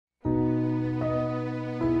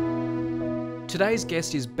Today's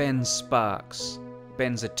guest is Ben Sparks.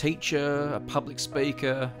 Ben's a teacher, a public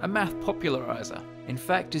speaker, a math populariser. In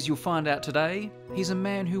fact, as you'll find out today, he's a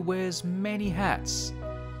man who wears many hats.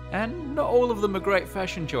 And not all of them are great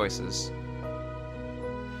fashion choices.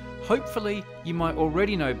 Hopefully, you might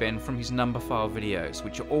already know Ben from his Numberphile videos,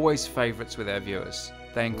 which are always favourites with our viewers.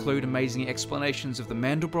 They include amazing explanations of the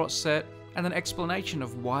Mandelbrot set, and an explanation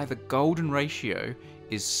of why the golden ratio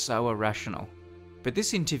is so irrational. But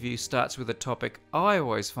this interview starts with a topic I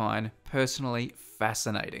always find personally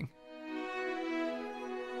fascinating.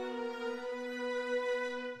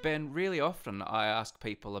 Ben, really often I ask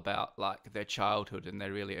people about their childhood and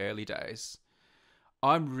their really early days.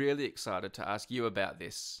 I'm really excited to ask you about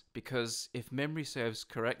this because if memory serves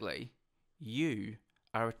correctly, you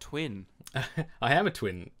are a twin. I am a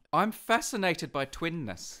twin. I'm fascinated by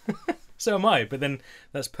twinness. So am I, but then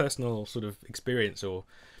that's personal sort of experience or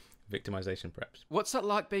victimization, perhaps. What's that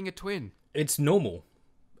like being a twin? It's normal.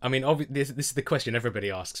 I mean, this is the question everybody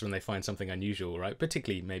asks when they find something unusual, right?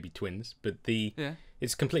 Particularly maybe twins, but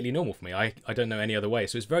it's completely normal for me. I don't know any other way,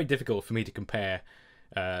 so it's very difficult for me to compare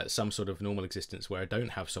some sort of normal existence where I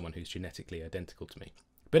don't have someone who's genetically identical to me.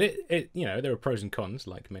 But there are pros and cons,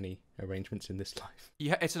 like many arrangements in this life.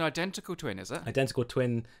 Yeah, it's an identical twin, is it? Identical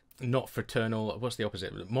twin, not fraternal. What's the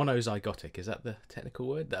opposite? Monozygotic, is that the technical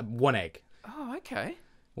word? One egg. Oh, okay.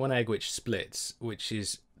 One egg which splits, which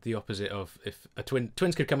is the opposite of if a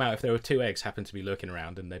twins could come out if there were two eggs happen to be lurking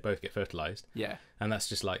around and they both get fertilized. Yeah. And that's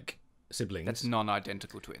just like siblings. That's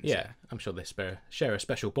non-identical twins. Yeah, I'm sure they share a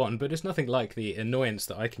special bond, but it's nothing like the annoyance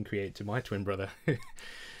that I can create to my twin brother.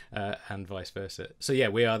 And vice versa. So yeah,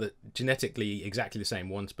 we are genetically exactly the same.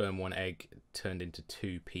 One sperm, one egg turned into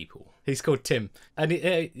two people. He's called Tim. And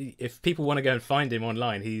if people want to go and find him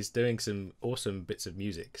online, he's doing some awesome bits of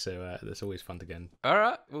music. So that's always fun to go and... All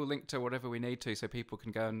right, we'll link to whatever we need to so people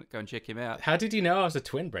can go and check him out. How did you know I was a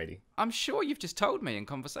twin, Brady? I'm sure you've just told me in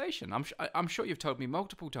conversation. I'm sure you've told me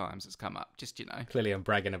multiple times it's come up. Just, Clearly I'm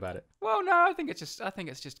bragging about it. Well, no, I think it's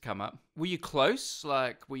just come up. Were you close?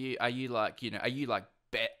 Are you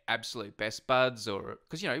absolute best buds, or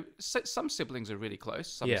because some siblings are really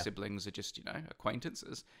close, some siblings are just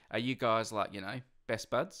acquaintances. Are you guys best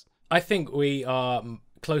buds? I think we are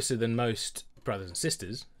closer than most brothers and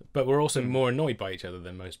sisters, but we're also more annoyed by each other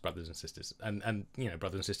than most brothers and sisters, and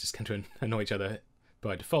brothers and sisters tend to annoy each other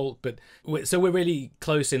by default, but so we're really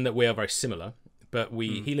close in that we are very similar. But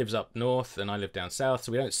he lives up north and I live down south,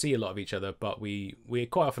 so we don't see a lot of each other, but we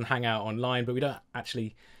quite often hang out online, but we don't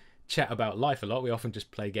actually chat about life a lot. We often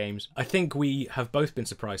just play games. I think we have both been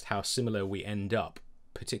surprised how similar we end up,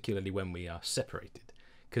 particularly when we are separated,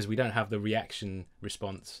 because we don't have the reaction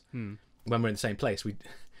response when we're in the same place. We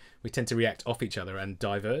tend to react off each other and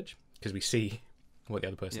diverge because we see what the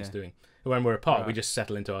other person's doing. When we're apart, we just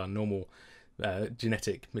settle into our normal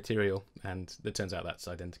genetic material, and it turns out that's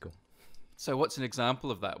identical. So what's an example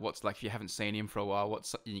of that? What's if you haven't seen him for a while,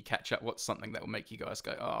 you catch up, what's something that will make you guys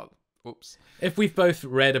go, oh, oops. If we've both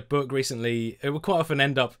read a book recently, it will quite often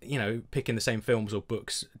end up, picking the same films or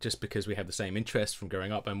books just because we have the same interests from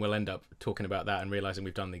growing up, and we'll end up talking about that and realising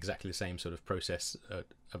we've done exactly the same sort of process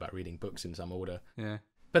about reading books in some order. Yeah.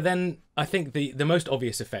 But then I think the most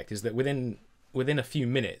obvious effect is that within a few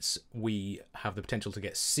minutes, we have the potential to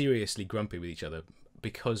get seriously grumpy with each other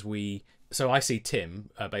because So I see Tim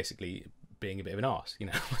basically being a bit of an arse,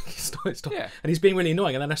 stop. Yeah. And he's being really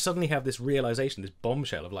annoying, and then I suddenly have this realisation, this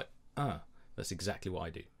bombshell of that's exactly what I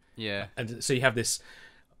do. Yeah. And so you have this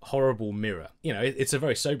horrible mirror. It's a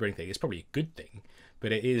very sobering thing. It's probably a good thing,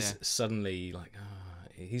 but it is suddenly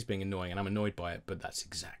he's being annoying and I'm annoyed by it, but that's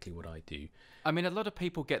exactly what I do. I mean, a lot of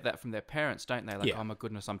people get that from their parents, don't they? Oh my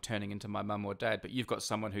goodness, I'm turning into my mum or dad, but you've got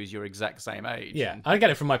someone who's your exact same age. Yeah, I get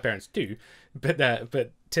it from my parents too, but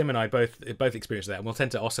Tim and I both experience that, and we'll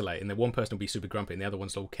tend to oscillate, and then one person will be super grumpy and the other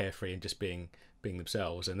one's all carefree and just being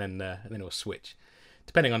themselves, and then it'll switch.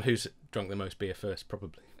 Depending on who's drunk the most beer first,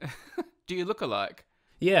 probably. Do you look alike?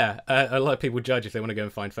 Yeah, a lot of people judge if they want to go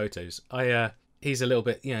and find photos. He's a little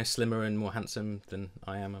bit, slimmer and more handsome than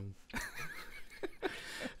I am.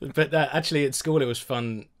 But actually at school it was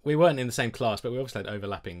fun. We weren't in the same class, but we obviously had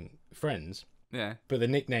overlapping friends. Yeah. But the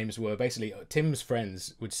nicknames were basically Tim's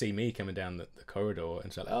friends would see me coming down the corridor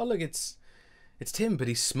and say, "Oh, look, it's Tim, but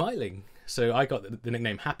he's smiling." So I got the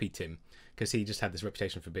nickname Happy Tim because he just had this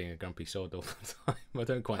reputation for being a grumpy sod all the time. I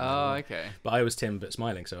don't quite know. Oh, okay. But I was Tim, but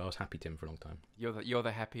smiling, so I was Happy Tim for a long time. You're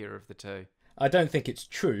the happier of the two. I don't think it's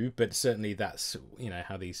true, but certainly that's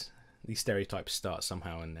how these these stereotypes start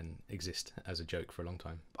somehow and then exist as a joke for a long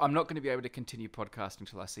time. I'm not going to be able to continue podcasting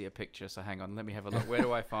until I see a picture, so hang on, let me have a look. Where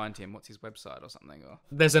do I find him? What's his website or something? Or...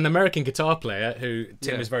 There's an American guitar player who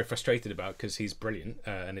Tim is very frustrated about because he's brilliant,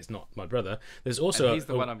 and it's not my brother. There's also and he's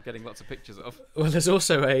the one I'm getting lots of pictures of. Well, there's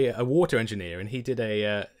also a water engineer, and he did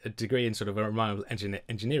a degree in sort of environmental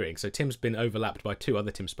engineering. So Tim's been overlapped by 2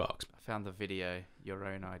 other Tim Sparks. I found the video. Your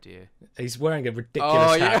own idea. He's wearing a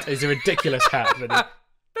ridiculous hat. It's a ridiculous hat. But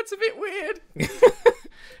that's a bit weird.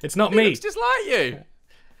 It's not he me. Looks just like you.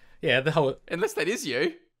 Yeah, the whole. Unless that is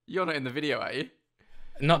you. You're not in the video, are you?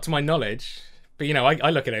 Not to my knowledge, but you know,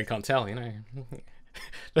 I look at it and can't tell. You know,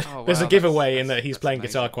 oh, there's wow, a giveaway in that he's playing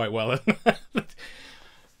amazing. guitar quite well.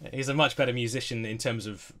 He's a much better musician in terms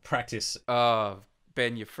of practice. Oh,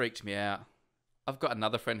 Ben, you freaked me out. I've got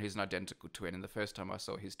another friend who's an identical twin, and the first time I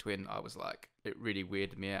saw his twin, I was like, it really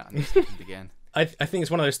weirded me out, and it happened again. I think it's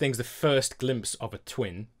one of those things, the first glimpse of a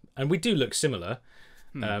twin, and we do look similar.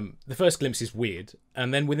 The first glimpse is weird,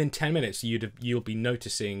 and then within 10 minutes, you'll be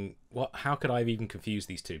noticing, how could I have even confused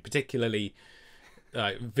these two, particularly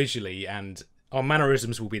visually, and our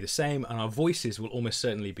mannerisms will be the same, and our voices will almost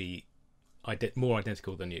certainly be more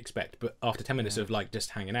identical than you expect. But after 10 minutes of like just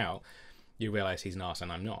hanging out, you realise he's an arse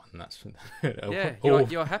and I'm not, and that's yeah.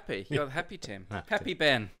 You're happy. You're happy, Tim. Happy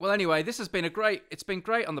Ben. Well, anyway, this has been it's been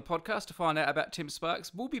great on the podcast to find out about Tim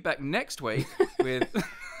Sparks. We'll be back next week with.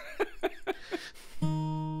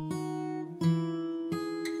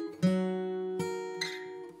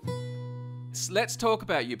 Let's talk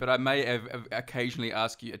about you, but I may occasionally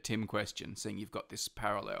ask you a Tim question, seeing you've got this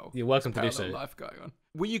parallel. You're welcome to do so. Life going on.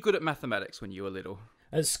 Were you good at mathematics when you were little?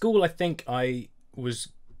 At school, I think I was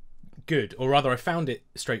good, or rather I found it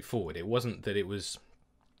straightforward. It wasn't that it was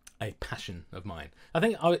a passion of mine. I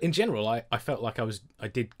think in general I felt like I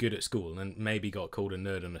did good at school and maybe got called a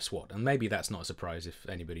nerd and a swot, and maybe that's not a surprise if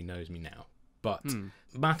anybody knows me now, but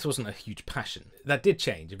maths wasn't a huge passion. That did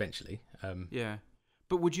change eventually. Yeah,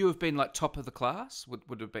 but would you have been like top of the class?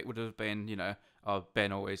 Would it have been, you know, oh,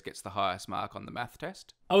 Ben always gets the highest mark on the math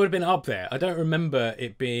test? I would have been up there. I don't remember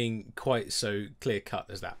it being quite so clear cut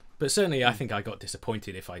as that. But certainly, I think I got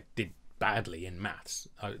disappointed if I did badly in maths.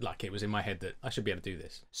 Like it was in my head that I should be able to do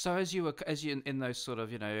this. So as you in those sort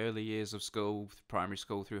of, you know, early years of school, primary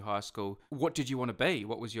school through high school, what did you want to be?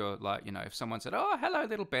 What was your, like, you know, if someone said, "Oh, hello,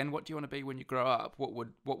 little Ben, what do you want to be when you grow up?" What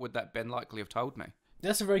would that Ben likely have told me?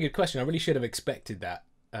 That's a very good question. I really should have expected that.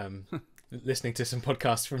 Listening to some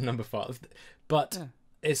podcasts from Numberphile, but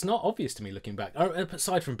it's not obvious to me looking back.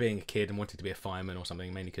 Aside from being a kid and wanting to be a fireman or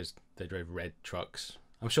something, mainly because they drove red trucks.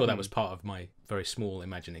 I'm sure that was part of my very small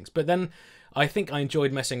imaginings. But then I think I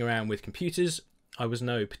enjoyed messing around with computers. I was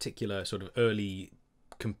no particular sort of early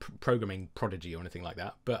programming prodigy or anything like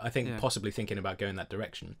that, but I think possibly thinking about going that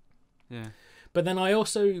direction. Yeah. But then I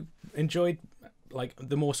also enjoyed like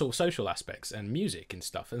the more sort of social aspects and music and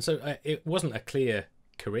stuff. And so it wasn't a clear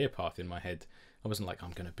career path in my head. I wasn't like,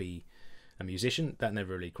 I'm going to be a musician. That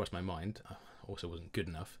never really crossed my mind. I also wasn't good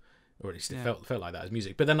enough, or at least it felt like that as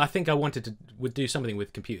music. But then I think I would do something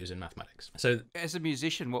with computers and mathematics. So as a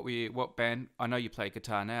musician, what band? I know you play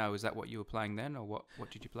guitar now. Is that what you were playing then, or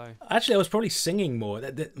what did you play? Actually, I was probably singing more.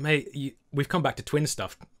 We've come back to twin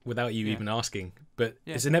stuff without you even asking, but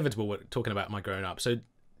it's inevitable we're talking about my growing up. So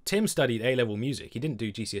Tim studied A-level music. He didn't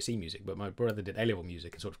do GCSE music, but my brother did A-level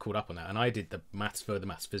music and sort of caught up on that. And I did the maths,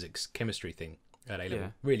 physics, chemistry thing at A-level.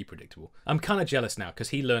 Yeah. Really predictable. I'm kind of jealous now because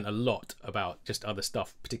he learned a lot about just other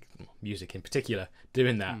stuff, music in particular,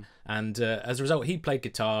 doing that. And as a result, he played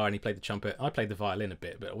guitar and he played the trumpet. I played the violin a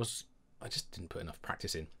bit, but I just didn't put enough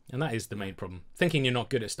practice in. And that is the main problem. Thinking you're not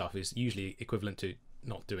good at stuff is usually equivalent to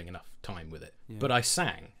not doing enough time with it. But I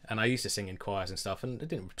sang, and I used to sing in choirs and stuff, and I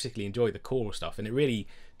didn't particularly enjoy the choral stuff, and it really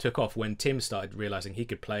took off when Tim started realising he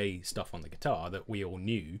could play stuff on the guitar that we all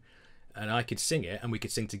knew, and I could sing it, and we could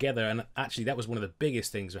sing together. And actually that was one of the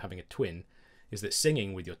biggest things of having a twin, is that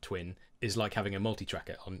singing with your twin is like having a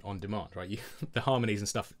multi-tracker on demand, right? The harmonies and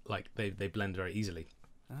stuff, like they blend very easily.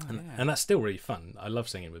 And that's still really fun. I love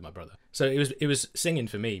singing with my brother. So it was singing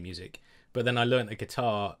for me, music. But then I learnt a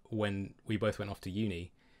guitar when we both went off to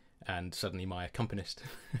uni, and suddenly my accompanist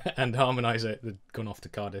and harmonizer had gone off to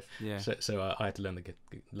Cardiff. Yeah. So I had to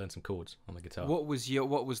learn some chords on the guitar. What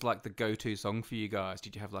was like the go-to song for you guys?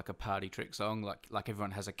 Did you have like a party trick song, like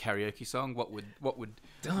everyone has a karaoke song? What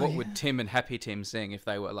would Tim and Happy Tim sing if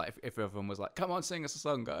they were like if everyone was like, come on, sing us a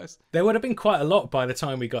song, guys? There would have been quite a lot by the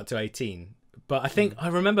time we got to 18. But I think I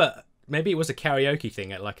remember maybe it was a karaoke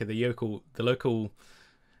thing at like the yokel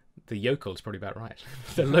is probably about right.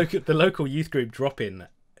 The local youth group drop-in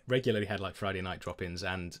regularly had like Friday night drop-ins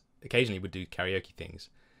and occasionally would do karaoke things.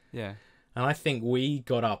 Yeah. And I think we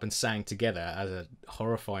got up and sang together as a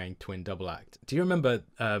horrifying twin double act. Do you remember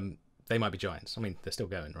They Might Be Giants? I mean, they're still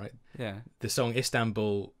going, right? Yeah. The song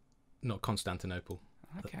Istanbul, not Constantinople.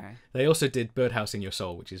 Okay. They also did Birdhouse in Your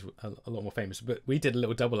Soul, which is a lot more famous. But we did a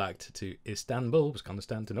little double act to Istanbul was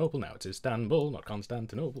Constantinople. Now it's Istanbul, not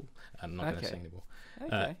Constantinople. I'm not going to sing anymore.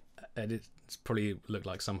 Okay. And it's probably looked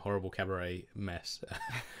like some horrible cabaret mess.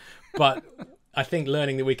 But I think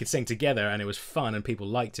learning that we could sing together and it was fun and people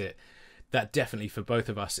liked it, that definitely for both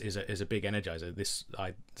of us is a big energizer. This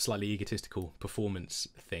slightly egotistical performance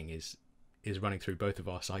thing is running through both of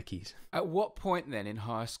our psyches. At what point then in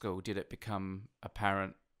high school did it become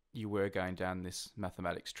apparent you were going down this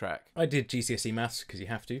mathematics track? I did GCSE maths because you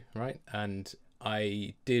have to, right? And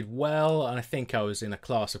I did well, and I think I was in a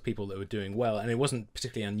class of people that were doing well, and it wasn't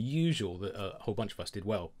particularly unusual that a whole bunch of us did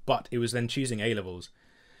well, but it was then choosing A-levels.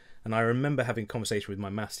 And I remember having a conversation with my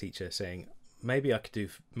maths teacher saying, maybe I could do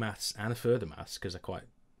maths and further maths because I quite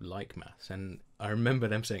like maths. And I remember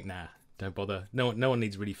them saying, nah, don't bother. No one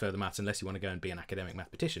needs really further maths unless you want to go and be an academic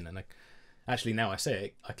mathematician. And actually, now I say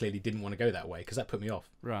it, I clearly didn't want to go that way because that put me off.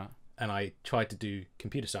 Right. And I tried to do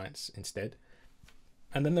computer science instead.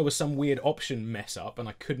 And then there was some weird option mess up and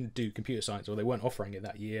I couldn't do computer science, or they weren't offering it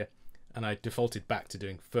that year. And I defaulted back to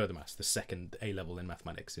doing further maths, the second A-level in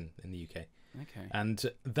mathematics in the UK. Okay.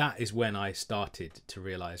 And that is when I started to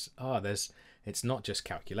realise, it's not just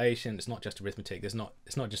calculation, it's not just arithmetic, it's not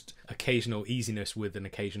just occasional easiness with an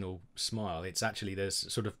occasional smile. It's actually,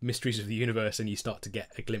 there's sort of mysteries of the universe and you start to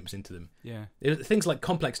get a glimpse into them. Yeah. Things like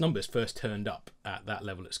complex numbers first turned up at that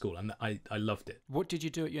level at school, and I loved it. What did you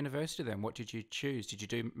do at university then? What did you choose? Did you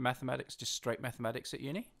do mathematics, just straight mathematics at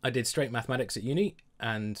uni? I did straight mathematics at uni,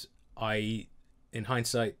 and I, in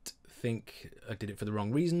hindsight, think I did it for the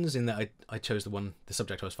wrong reasons, in that I chose the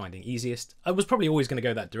subject I was finding easiest. I was probably always going to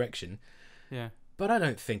go that direction. Yeah. But I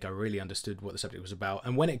don't think I really understood what the subject was about.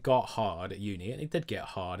 And when it got hard at uni, and it did get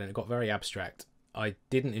hard and it got very abstract, I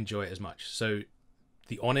didn't enjoy it as much. So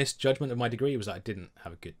the honest judgment of my degree was that I didn't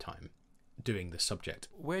have a good time doing the subject.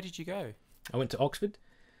 Where did you go? I went to Oxford.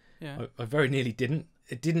 Yeah. I very nearly didn't.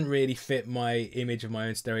 It didn't really fit my image of my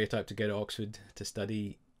own stereotype to go to Oxford to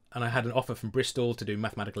study. And I had an offer from Bristol to do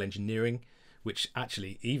mathematical engineering, which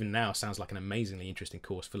actually, even now, sounds like an amazingly interesting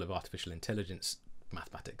course full of artificial intelligence,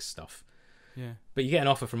 mathematics stuff. Yeah. But you get an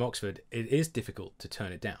offer from Oxford, it is difficult to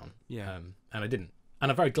turn it down. Yeah. And I didn't.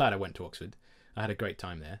 And I'm very glad I went to Oxford. I had a great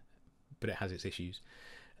time there, but it has its issues.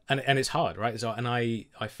 And it's hard, right? So, and I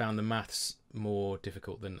found the maths more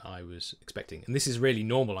difficult than I was expecting. And this is really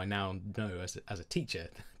normal, I now know, as a teacher,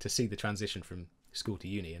 to see the transition from school to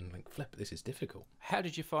uni and think, flip, this is difficult. How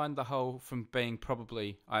did you find the whole, from being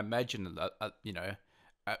probably, I imagine,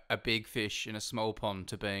 a big fish in a small pond,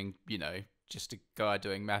 to being, just a guy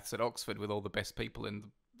doing maths at Oxford with all the best people in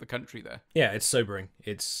the country there? Yeah, it's sobering.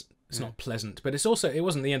 It's not pleasant, but it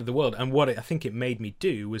wasn't the end of the world. And what I think it made me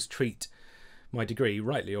do was treat my degree,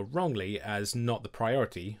 rightly or wrongly, as not the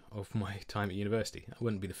priority of my time at university. I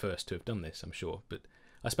wouldn't be the first to have done this, I'm sure, but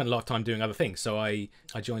I spent a lot of time doing other things. So I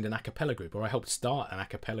joined an a cappella group, or I helped start an a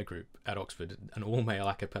cappella group at Oxford, an all-male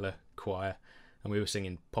a cappella choir, and we were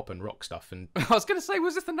singing pop and rock stuff. And I was going to say,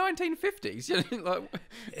 was this the 1950s?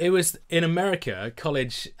 It was, in America,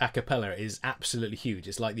 college a cappella is absolutely huge.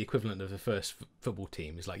 It's like the equivalent of the first football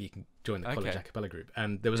team. It's like you can join the college a cappella group.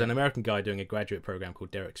 And there was an American guy doing a graduate program called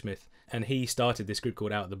Derek Smith, and he started this group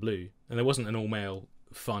called Out of the Blue. And there wasn't an all-male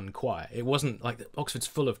fun choir. It wasn't like Oxford's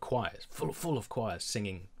full of choirs, full of choirs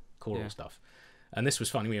singing choral stuff. And this was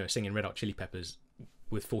fun. We were singing Red Hot Chili Peppers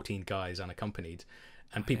with 14 guys unaccompanied,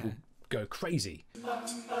 and people go crazy.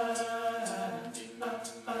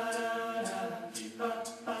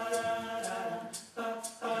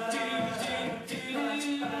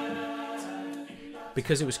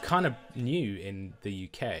 Because it was kind of new in the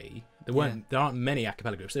UK. There aren't many a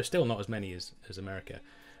cappella groups. There's still not as many as America.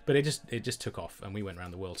 But it just took off, and we went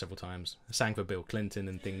around the world several times. I sang for Bill Clinton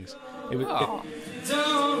and things. Don't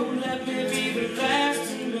let me be the last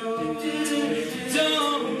to know.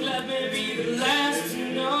 Don't let me be the last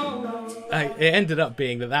to know. It ended up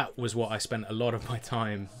being that was what I spent a lot of my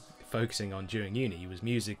time focusing on during uni, was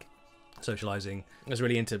music, socialising. I was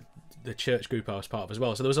really into the church group I was part of as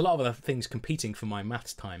well. So there was a lot of other things competing for my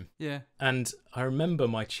maths time. Yeah. And I remember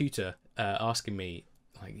my tutor asking me,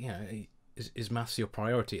 like, is maths your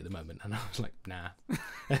priority at the moment? And I was like, nah.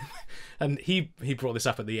 And he brought this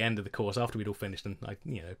up at the end of the course after we'd all finished and I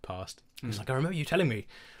passed. He was like, I remember you telling me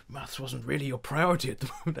maths wasn't really your priority at the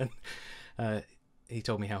moment. And he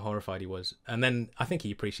told me how horrified he was. And then I think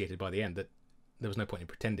he appreciated by the end that there was no point in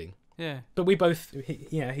pretending. Yeah. But we both,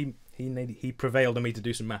 he he prevailed on me to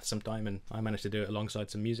do some maths sometime, and I managed to do it alongside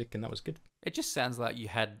some music, and that was good. It just sounds like you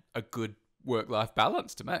had a good work-life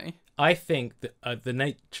balance to me. I think that the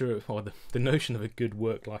nature or the notion of a good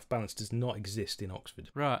work-life balance does not exist in Oxford.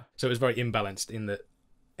 Right. So it was very imbalanced in that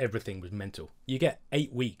everything was mental. You get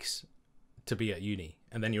 8 weeks to be at uni,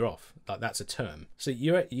 and then you're off. Like, that's a term. So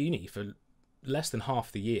you're at uni for less than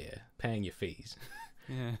half the year, paying your fees.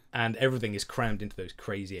 Yeah. And everything is crammed into those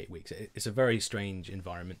crazy 8 weeks. It's a very strange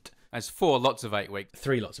environment. There's 4 lots of 8 weeks.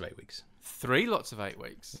 3 lots of 8 weeks. 3 lots of 8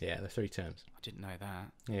 weeks? Yeah, they're 3 terms. I didn't know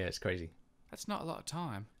that. Yeah, it's crazy. That's not a lot of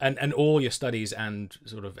time. And all your studies and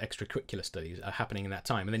sort of extracurricular studies are happening in that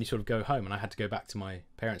time. And then you sort of go home, and I had to go back to my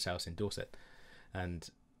parents' house in Dorset. And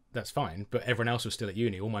that's fine, but everyone else was still at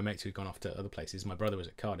uni. All my mates had gone off to other places. My brother was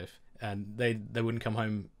at Cardiff, and they wouldn't come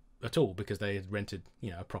home at all because they had rented,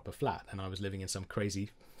 a proper flat, and I was living in some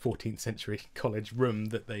crazy 14th century college room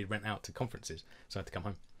that they rent out to conferences, so I had to come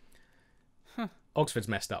home. Huh. Oxford's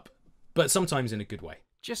messed up, but sometimes in a good way.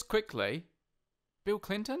 Just quickly, Bill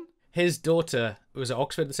Clinton? His daughter was at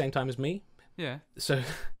Oxford at the same time as me. Yeah. So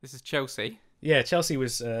this is Chelsea. Yeah, Chelsea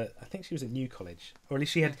was. I think she was at New College, or at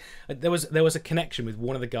least she had. There was a connection with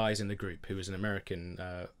one of the guys in the group who was an American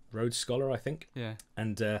Rhodes Scholar, I think. Yeah.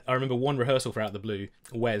 And I remember one rehearsal for Out of the Blue.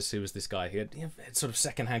 Wes, who was this guy, he had sort of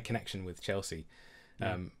second-hand connection with Chelsea.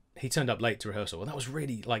 He turned up late to rehearsal, and that was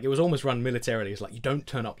really it was almost run militarily. It's like, you don't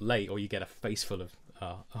turn up late, or you get a face full of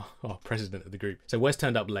our president of the group. So Wes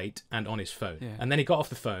turned up late and on his phone, and then he got off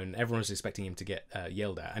the phone. Everyone was expecting him to get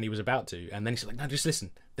yelled at, and he was about to. And then he's like, "No, just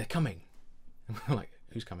listen. They're coming." And we're like,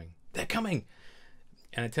 "Who's coming?" "They're coming."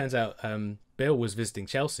 And it turns out Bill was visiting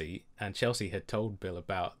Chelsea, and Chelsea had told Bill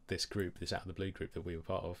about this group, this Out of the Blue group that we were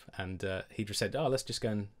part of, and he just said, "Oh, let's just go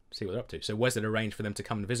and see what they're up to." So Wes had arranged for them to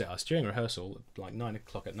come and visit us during rehearsal, like 9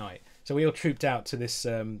 o'clock at night. So we all trooped out to this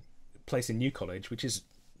place in New College, which is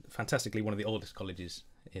fantastically one of the oldest colleges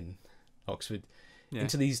in Oxford,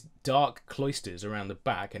 into these dark cloisters around the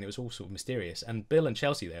back, and it was all sort of mysterious. And Bill and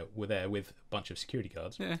Chelsea were there with a bunch of security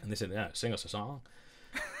guards, and they said, "No, sing us a song."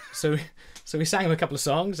 So we sang him a couple of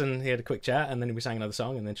songs, and he had a quick chat, and then we sang another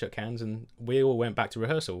song, and then shook hands, and we all went back to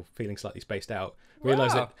rehearsal feeling slightly spaced out.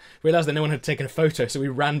 Realised that no one had taken a photo, so we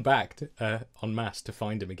ran back en masse to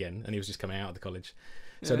find him again, and he was just coming out of the college.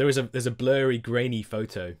 So there's a blurry, grainy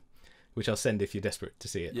photo, which I'll send if you're desperate to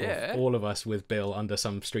see it. Of all of us with Bill under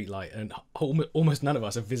some streetlight, and almost none of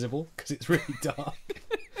us are visible because it's really dark.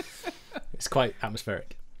 It's quite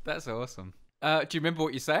atmospheric. That's awesome. Do you remember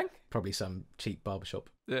what you sang? Probably some cheap barbershop.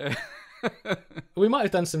 Yeah. We might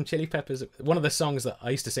have done some Chili Peppers. One of the songs that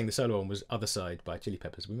I used to sing the solo on was Other Side by Chili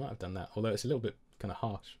Peppers. We might have done that, although it's a little bit kind of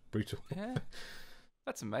harsh, brutal. Yeah.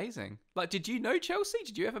 That's amazing. Like, did you know Chelsea?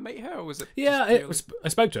 Did you ever meet her, or was it? Yeah, I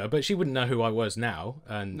spoke to her, but she wouldn't know who I was now,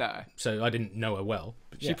 and no. So I didn't know her well.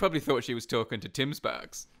 But she probably thought she was talking to Tim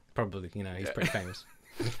Sparks. Probably, he's pretty famous.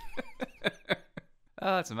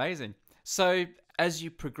 Oh, that's amazing. So, as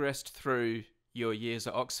you progressed through your years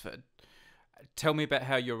at Oxford, tell me about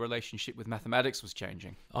how your relationship with mathematics was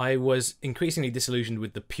changing. I was increasingly disillusioned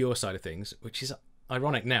with the pure side of things, which is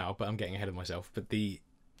ironic now, but I'm getting ahead of myself. But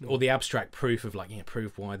all the abstract proof of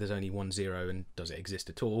prove why there's only 1 0 and does it exist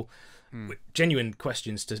at all, genuine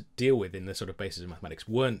questions to deal with in the sort of basis of mathematics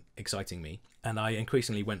weren't exciting me, and I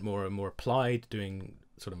increasingly went more and more applied, doing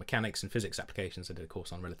sort of mechanics and physics applications. I did a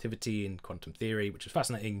course on relativity and quantum theory, which was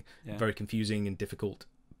fascinating, very confusing and difficult.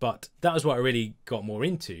 But that was what I really got more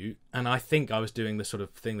into, and I think I was doing the sort of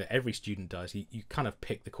thing that every student does. You kind of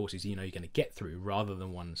pick the courses you're going to get through rather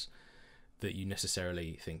than ones that you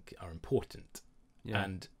necessarily think are important. Yeah.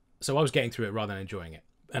 And so I was getting through it rather than enjoying it.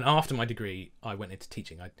 And after my degree, I went into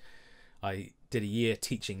teaching. I did a year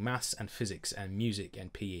teaching maths and physics and music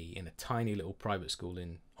and PE in a tiny little private school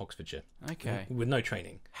in Oxfordshire. Okay. With no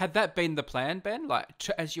training. Had that been the plan, Ben? Like,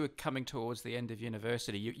 as you were coming towards the end of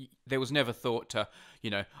university, there was never thought to,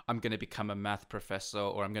 I'm going to become a math professor,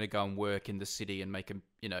 or I'm going to go and work in the city and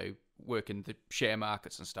work in the share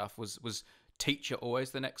markets and stuff. Was teacher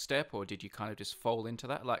always the next step, or did you kind of just fall into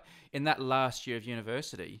that? Like, in that last year of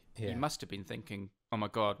university, you must have been thinking, oh my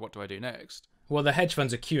God, what do I do next? Well, the hedge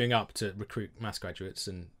funds are queuing up to recruit maths graduates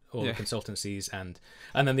and all the consultancies, and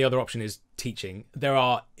then the other option is teaching. There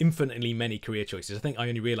are infinitely many career choices. I think I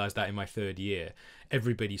only realised that in my 3rd year.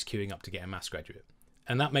 Everybody's queuing up to get a maths graduate.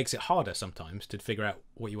 And that makes it harder sometimes to figure out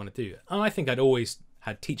what you want to do. And I think I'd always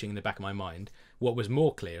had teaching in the back of my mind. What was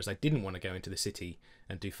more clear is I didn't want to go into the city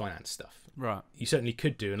and do finance stuff. Right. You certainly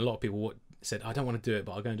could do, and a lot of people said, I don't want to do it,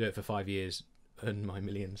 but I'll go and do it for 5 years, earn my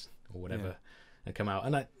millions or whatever, and come out.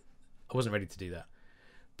 And I wasn't ready to do that.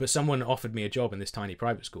 But someone offered me a job in this tiny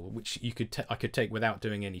private school, which I could take without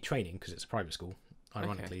doing any training because it's a private school.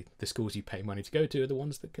 Ironically, the schools you pay money to go to are the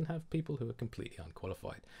ones that can have people who are completely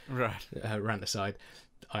unqualified. Right. Rant aside,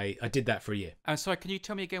 I did that for a year. And so, can you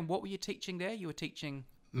tell me again, what were you teaching there? You were teaching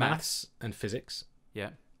Maths and physics.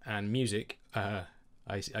 Yeah. And music.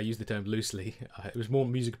 I use the term loosely. It was more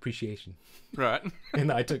music appreciation. Right. In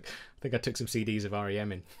that I think I took some CDs of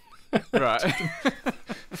REM in. Right.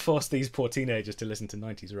 Forced these poor teenagers to listen to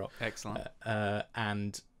 90s rock. Excellent.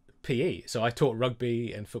 And PE. So I taught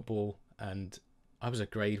rugby and football, and I was a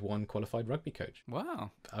grade 1 qualified rugby coach.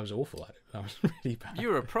 Wow. I was awful at it. I was really bad. You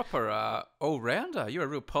were a proper all-rounder. You were a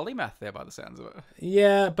real polymath there by the sounds of it.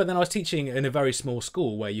 Yeah, but then I was teaching in a very small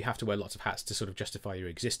school where you have to wear lots of hats to sort of justify your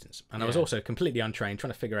existence. And I was also completely untrained,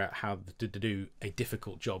 trying to figure out how to do a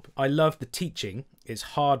difficult job. I loved the teaching. It's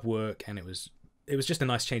hard work, and it was just a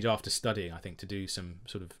nice change after studying, I think, to do some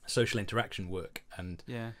sort of social interaction work. And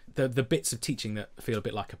the bits of teaching that feel a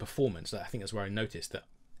bit like a performance, I think that's where I noticed that,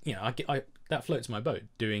 you know, I that floats my boat,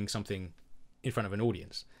 doing something in front of an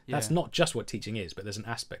audience. That's not just what teaching is, but there's an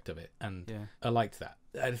aspect of it, and I liked that.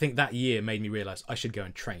 I think that year made me realise I should go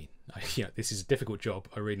and train. This is a difficult job.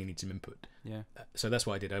 I really need some input. Yeah. So that's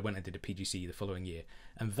what I did. I went and did a PGCE the following year,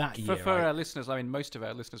 and that year for our listeners, I mean, most of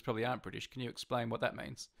our listeners probably aren't British. Can you explain what that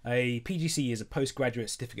means? A PGCE is a postgraduate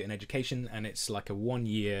certificate in education, and it's like a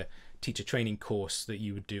 1-year teacher training course that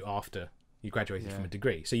you would do after you graduated from a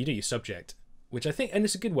degree. So you do your subject, which I think, and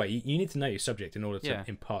it's a good way. You need to know your subject in order to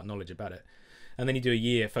impart knowledge about it. And then you do a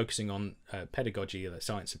year focusing on pedagogy, the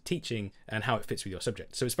science of teaching, and how it fits with your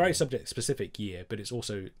subject. So it's a very subject-specific year, but it's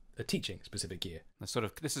also a teaching-specific year.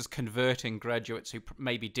 This is converting graduates who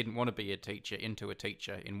maybe didn't want to be a teacher into a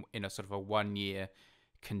teacher in a sort of a 1-year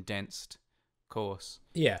condensed course.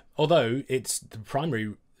 Yeah, although it's the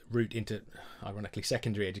primary route into, ironically,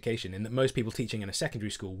 secondary education, in that most people teaching in a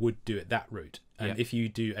secondary school would do it that route. And if you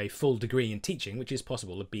do a full degree in teaching, which is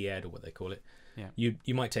possible, a B.Ed or what they call it,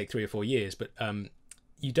 you might take 3 or 4 years, but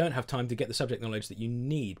you don't have time to get the subject knowledge that you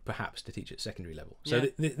need, perhaps, to teach at secondary level. So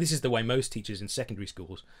this is the way most teachers in secondary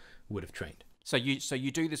schools would have trained. So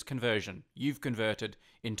you do this conversion. You've converted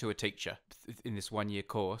into a teacher in this 1-year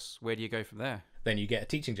course. Where do you go from there? Then you get a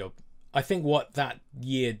teaching job. I think what that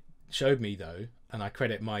year showed me, though, and I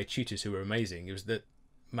credit my tutors who were amazing, it was that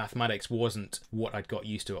mathematics wasn't what I'd got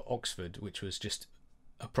used to at Oxford, which was just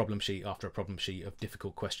a problem sheet after a problem sheet of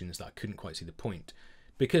difficult questions that I couldn't quite see the point.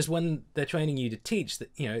 Because when they're training you to teach,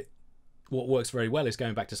 that, you know, what works very well is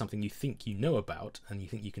going back to something you think you know about and you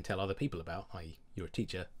think you can tell other people about, i.e. you're a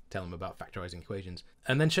teacher, tell them about factorizing equations,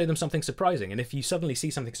 and then show them something surprising. And if you suddenly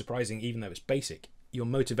see something surprising, even though it's basic, your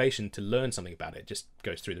motivation to learn something about it just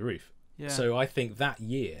goes through the roof. Yeah. So I think that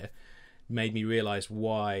year made me realize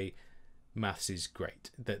why maths is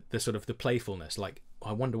great. That the sort of the playfulness, like,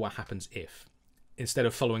 I wonder what happens if, instead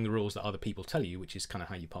of following the rules that other people tell you, which is kind of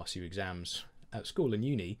how you pass your exams at school and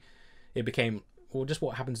uni, it became, well, just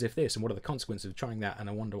what happens if this, and what are the consequences of trying that, and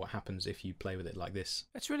I wonder what happens if you play with it like this.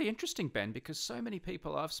 It's really interesting, Ben, because so many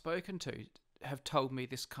people I've spoken to have told me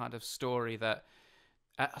this kind of story that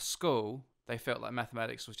at a school they felt like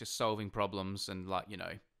mathematics was just solving problems and, like, you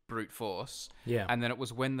know, brute force. Yeah. And then it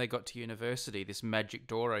was when they got to university, this magic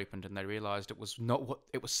door opened and they realized it was not what,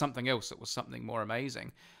 it was something else. It was something more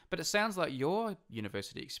amazing. But it sounds like your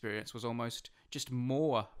university experience was almost just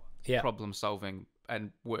more problem solving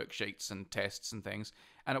and worksheets and tests and things.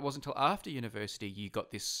 And it wasn't until after university you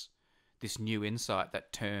got this new insight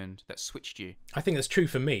that switched you. I think that's true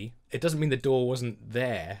for me. It doesn't mean the door wasn't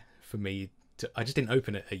there for me. I just didn't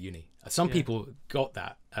open it at uni. Some people got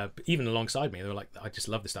that, even alongside me. They were like, I just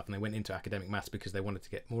love this stuff. And they went into academic maths because they wanted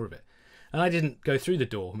to get more of it. And I didn't go through the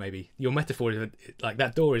door, maybe. Your metaphor is like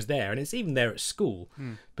that door is there, and it's even there at school.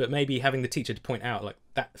 But maybe having the teacher to point out, like,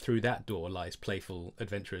 that through that door lies playful,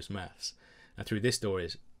 adventurous maths. And through this door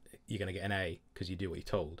is you're going to get an A because you do what you're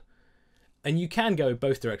told. And you can go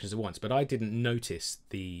both directions at once, but I didn't notice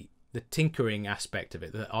the tinkering aspect of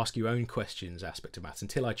it, the ask your own questions aspect of maths,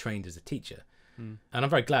 until I trained as a teacher. And I'm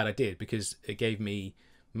very glad I did, because it gave me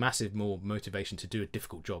massive more motivation to do a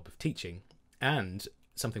difficult job of teaching, and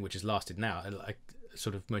something which has lasted now, like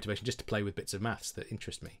sort of motivation just to play with bits of maths that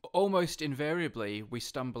interest me. Almost invariably, we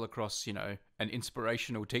stumble across, you know, an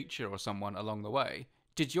inspirational teacher or someone along the way.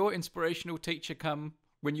 Did your inspirational teacher come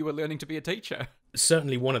when you were learning to be a teacher?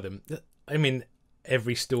 Certainly one of them. I mean,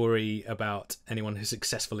 every story about anyone who's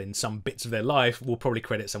successful in some bits of their life will probably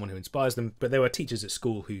credit someone who inspires them, but there were teachers at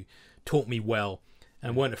school who taught me well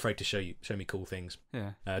and weren't afraid to show me cool things.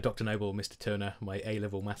 Yeah. Dr. Noble, Mr. Turner, my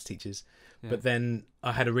A-level maths teachers. Yeah. But then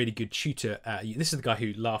I had a really good tutor at, this is the guy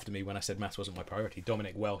who laughed at me when I said maths wasn't my priority,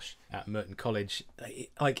 Dominic Welsh at Merton College.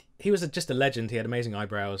 Like, he was just a legend. He had amazing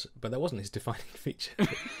eyebrows, but that wasn't his defining feature.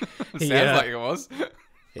 Sounds like it was.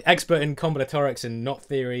 Expert in combinatorics and knot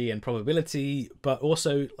theory and probability, but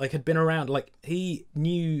also like had been around. Like, he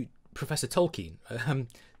knew Professor Tolkien,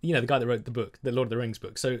 you know, the guy that wrote the book, the Lord of the Rings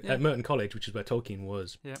book. So at Merton College, which is where Tolkien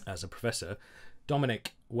was as a professor,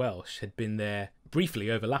 Dominic Welsh had been there briefly,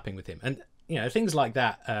 overlapping with him. And, you know, things like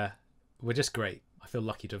that were just great. I feel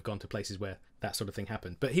lucky to have gone to places where that sort of thing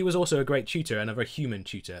happened. But he was also a great tutor and a very human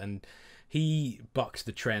tutor. And he bucked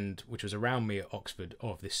the trend, which was around me at Oxford,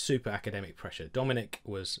 of this super academic pressure. Dominic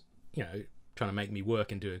was, you know, trying to make me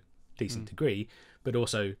work and do a decent degree, but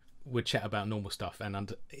also would chat about normal stuff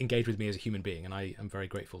and engage with me as a human being, and I am very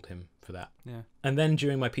grateful to him for that. Yeah. And then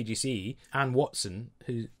during my PGCE, Anne Watson,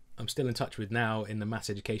 who I'm still in touch with now in the maths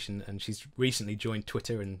education, and she's recently joined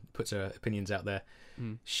Twitter and puts her opinions out there.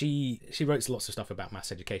 She wrote lots of stuff about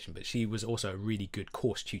maths education, but she was also a really good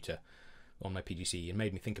course tutor on my PGCE and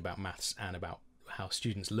made me think about maths and about how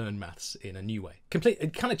students learn maths in a new way.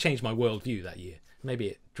 It kind of changed my worldview that year. Maybe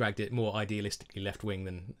it dragged it more idealistically left wing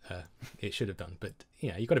than it should have done. But,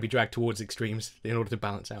 you know, you've got to be dragged towards extremes in order to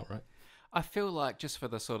balance out, right? I feel like just for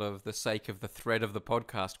the sort of the sake of the thread of the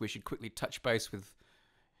podcast, we should quickly touch base with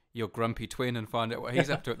your grumpy twin and find out what he's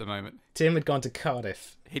up to at the moment. Tim had gone to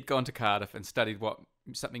Cardiff. He'd gone to Cardiff and studied what?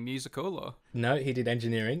 Something musical or? No, he did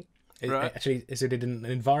engineering. Right. Actually, so he did an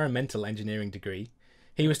environmental engineering degree.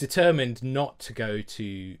 He was determined not to go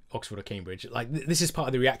to Oxford or Cambridge. Like, this is part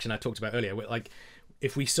of the reaction I talked about earlier. Where, like,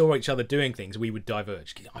 if we saw each other doing things, we would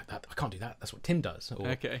diverge. I can't do that. That's what Tim does. Or,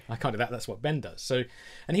 okay. I can't do that. That's what Ben does. So,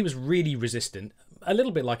 and he was really resistant, a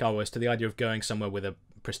little bit like I was, to the idea of going somewhere with a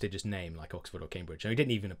prestigious name like Oxford or Cambridge. And he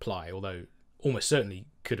didn't even apply, although almost certainly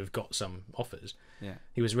could have got some offers. Yeah.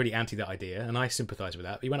 He was really anti that idea, and I sympathised with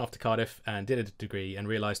that. He went off to Cardiff and did a degree and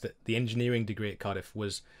realised that the engineering degree at Cardiff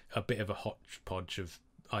was a bit of a hodgepodge of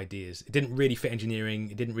ideas. It didn't really fit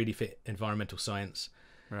engineering. It didn't really fit environmental science.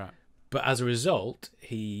 Right. But as a result,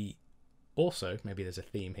 he also, maybe there's a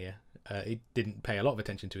theme here, he didn't pay a lot of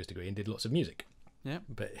attention to his degree and did lots of music. Yeah.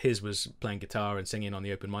 But his was playing guitar and singing on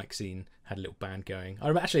the open mic scene, had a little band going. I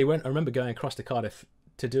remember going across to Cardiff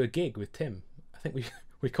to do a gig with Tim. I think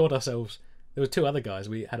we called ourselves, there were two other guys,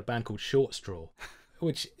 we had a band called Short Straw,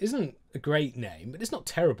 which isn't a great name, but it's not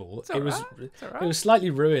terrible. It was slightly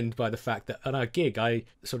ruined by the fact that on our gig, I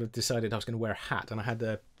sort of decided I was going to wear a hat, and I had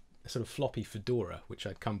a sort of floppy fedora, which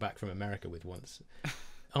I'd come back from America with once.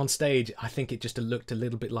 On stage, I think it just looked a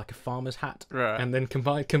little bit like a farmer's hat. Right. And then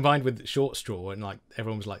combined with Short Straw, and like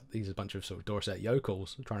everyone was like, these are a bunch of sort of Dorset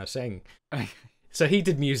yokels trying to sing. So he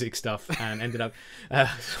did music stuff and ended up...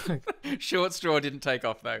 Short Straw didn't take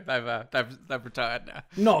off, though. They've retired now.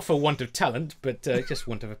 Not for want of talent, but just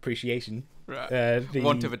want of appreciation. Right.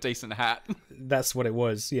 Want of a decent hat. That's what it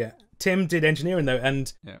was, yeah. Tim did engineering, though,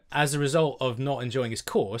 and as a result of not enjoying his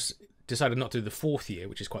course, decided not to do the fourth year,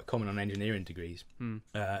 which is quite common on engineering degrees,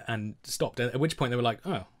 and stopped. At which point they were like,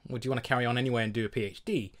 oh, well, do you want to carry on anyway and do a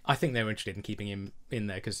PhD? I think they were interested in keeping him in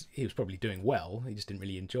there because he was probably doing well. He just didn't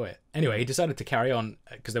really enjoy it. Anyway, he decided to carry on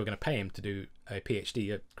because they were going to pay him to do a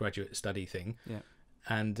PhD, a graduate study thing. Yeah.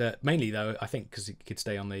 And mainly, though, I think because he could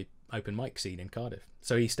stay on the open mic scene in Cardiff.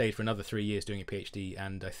 So he stayed for another 3 years doing a PhD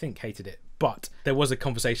and I think hated it. But there was a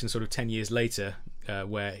conversation sort of 10 years later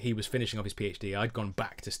where he was finishing off his PhD. I'd gone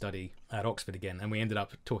back to study at Oxford again, and we ended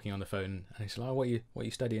up talking on the phone, and he said, oh, what are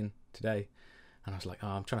you studying today? And I was like, oh,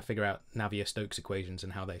 I'm trying to figure out Navier-Stokes equations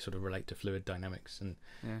and how they sort of relate to fluid dynamics.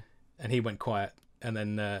 And he went quiet. And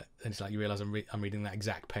then it's like, you realise I'm reading that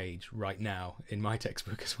exact page right now in my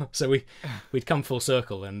textbook as well. So we'd come full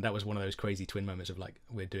circle, and that was one of those crazy twin moments of like,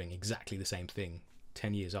 we're doing exactly the same thing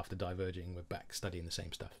 10 years after diverging. We're back studying the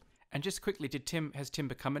same stuff. And just quickly, has Tim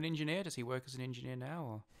become an engineer? Does he work as an engineer now?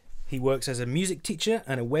 Or? He works as a music teacher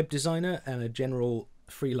and a web designer and a general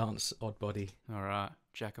freelance odd body. All right,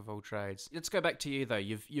 jack of all trades. Let's go back to you though.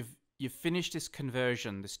 You've finished this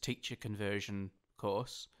teacher conversion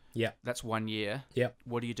course. Yeah. That's 1 year. Yeah.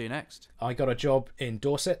 What do you do next? I got a job in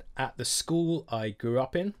Dorset at the school I grew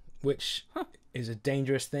up in, which is a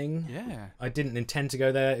dangerous thing. Yeah. I didn't intend to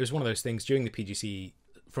go there. It was one of those things during the PGC,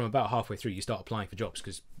 from about halfway through, you start applying for jobs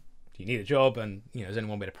because you need a job, and there's only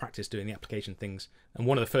one way to practice doing the application things. And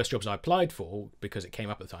one of the first jobs I applied for, because it came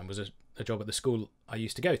up at the time, was a job at the school I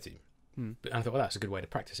used to go to. And I thought, well, that's a good way to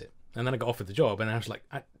practice it. And then I got offered the job, and I was like,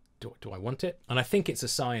 do I want it? And I think it's a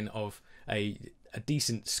sign of a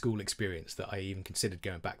decent school experience that I even considered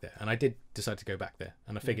going back there. And I did decide to go back there.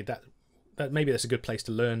 And I figured that that maybe that's a good place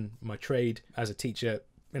to learn my trade as a teacher,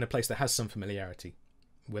 in a place that has some familiarity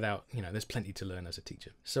without, there's plenty to learn as a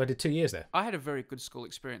teacher. So I did 2 years there. I had a very good school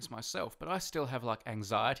experience myself, but I still have like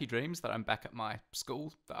anxiety dreams that I'm back at my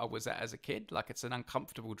school that I was at as a kid. Like it's an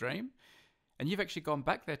uncomfortable dream. And you've actually gone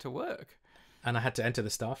back there to work. And I had to enter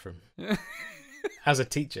the staff room as a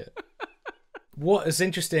teacher. What is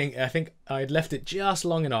interesting, I think I'd left it just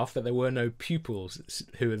long enough that there were no pupils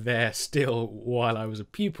who were there still while I was a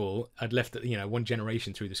pupil. I'd left, one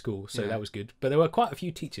generation through the school, so that was good. But there were quite a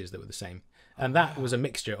few teachers that were the same. And that was a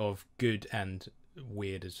mixture of good and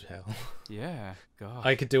weird as hell. Yeah, God.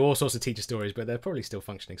 I could do all sorts of teacher stories, but they're probably still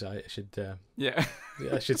functioning, so I should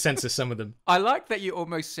I should censor some of them. I like that you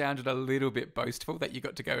almost sounded a little bit boastful that you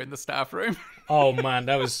got to go in the staff room. Oh man,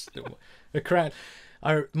 that was a crowd.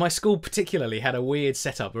 My school particularly had a weird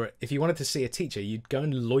setup where if you wanted to see a teacher, you'd go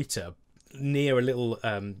and loiter near a little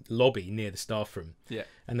lobby near the staff room. Yeah.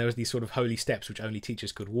 And there was these sort of holy steps which only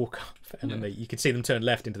teachers could walk up. And then you could see them turn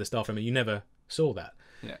left into the staff room, and you never saw that.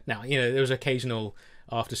 Yeah. Now, there was occasional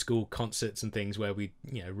after-school concerts and things where we,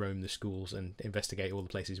 roam the schools and investigate all the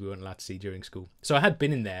places we weren't allowed to see during school. So I had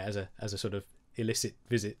been in there as a sort of illicit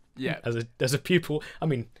visit. Yeah. As a pupil. I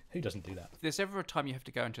mean, who doesn't do that? If there's ever a time you have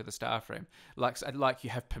to go into the staff room, like you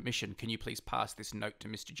have permission, can you please pass this note to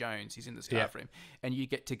Mr. Jones? He's in the staff room, and you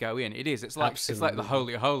get to go in. It's like the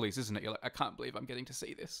Holy of Holies, isn't it? You're like, I can't believe I'm getting to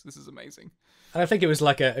see this. This is amazing. And I think it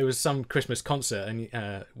was some Christmas concert,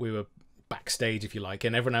 and we were backstage, if you like,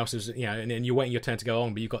 and everyone else was, and you're waiting your turn to go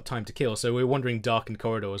on, but you've got time to kill. So we were wandering darkened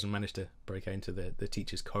corridors and managed to break into the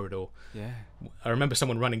teacher's corridor. Yeah. I remember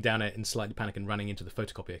someone running down it in slightly panic and running into the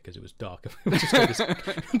photocopier because it was dark. We just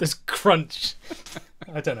got this crunch.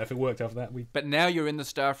 I don't know if it worked after that. But now you're in the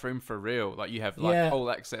staff room for real. Like you have all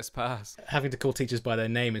access pass. Having to call teachers by their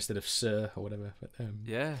name instead of sir or whatever. But,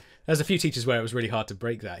 yeah. There's a few teachers where it was really hard to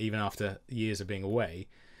break that, even after years of being away.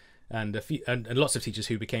 And lots of teachers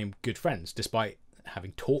who became good friends despite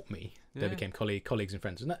having taught me. They became colleagues and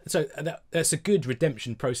friends. And that's a good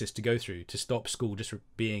redemption process to go through, to stop school just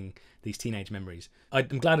being these teenage memories.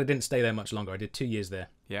 I'm glad I didn't stay there much longer. I did 2 years there.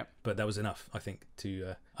 Yeah. But that was enough, I think,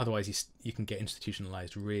 to otherwise you can get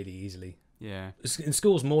institutionalized really easily. Yeah. In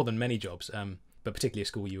schools more than many jobs, but particularly a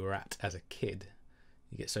school you were at as a kid.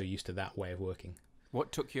 You get so used to that way of working.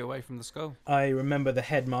 What took you away from the school? I remember the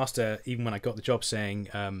headmaster, even when I got the job, saying,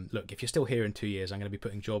 look, if you're still here in 2 years, I'm going to be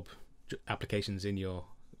putting job applications in your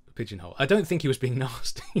pigeonhole. I don't think he was being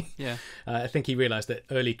nasty. Yeah. I think he realised that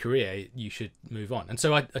early career, you should move on. And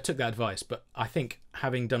so I took that advice. But I think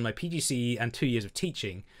having done my PGCE and 2 years of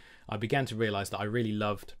teaching, I began to realise that I really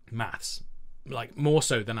loved maths, like more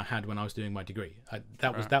so than I had when I was doing my degree.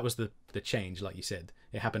 That was the change, like you said.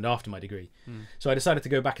 It happened after my degree. So I decided to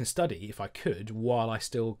go back and study if I could, while I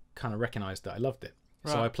still kind of recognised that I loved it.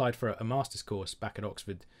 Right. So I applied for a master's course back at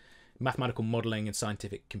Oxford, mathematical modelling and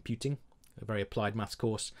scientific computing, a very applied maths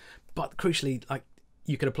course. But crucially,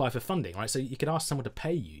 you could apply for funding, right? So you could ask someone to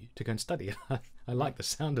pay you to go and study. I like the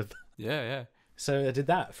sound of that. Yeah. So I did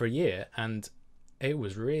that for a year, and it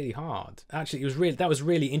was really hard. Actually, that was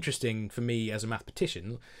really interesting for me as a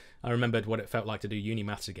mathematician. I remembered what it felt like to do uni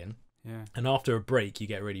maths again. Yeah. And after a break, you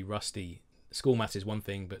get really rusty. School maths is one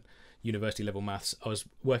thing, but university level maths, I was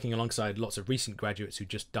working alongside lots of recent graduates who'd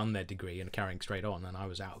just done their degree and carrying straight on, and I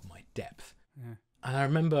was out of my depth. Yeah. And I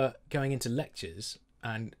remember going into lectures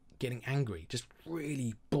and getting angry, just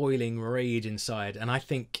really boiling rage inside. And I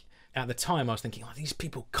think at the time I was thinking, these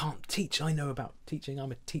people can't teach. I know about teaching.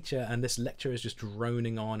 I'm a teacher, and this lecturer is just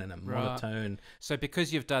droning on in a monotone. So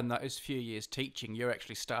because you've done those few years teaching, you're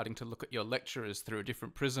actually starting to look at your lecturers through a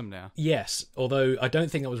different prism now. Yes, although I don't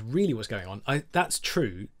think that was really what's going on. That's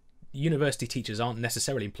true. University teachers aren't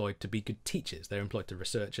necessarily employed to be good teachers. They're employed to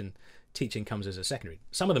research, and teaching comes as a secondary.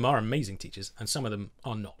 Some of them are amazing teachers, and some of them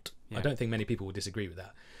are not. Yeah. I don't think many people would disagree with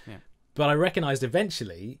that. Yeah. But I recognised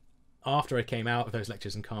eventually, after I came out of those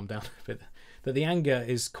lectures and calmed down a bit, that the anger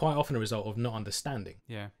is quite often a result of not understanding.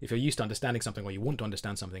 Yeah. If you're used to understanding something, or you want to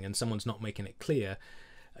understand something, and someone's not making it clear,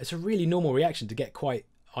 it's a really normal reaction to get quite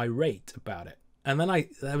irate about it. And then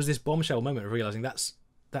there was this bombshell moment of realising that's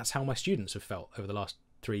how my students have felt over the last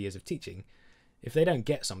 3 years of teaching. If they don't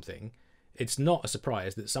get something, it's not a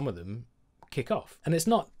surprise that some of them kick off. And it's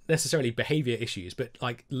not necessarily behavior issues, but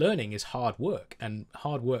learning is hard work and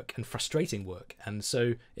frustrating work. And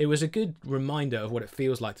so it was a good reminder of what it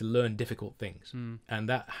feels like to learn difficult things. And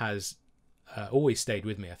that has always stayed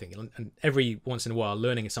with me, I think. And every once in a while,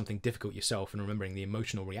 learning is something difficult yourself and remembering the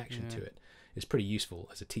emotional reaction to it is pretty useful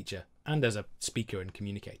as a teacher and as a speaker and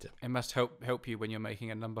communicator. It must help you when you're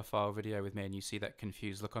making a Numberphile video with me and you see that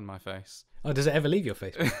confused look on my face. Oh, does it ever leave your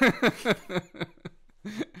face?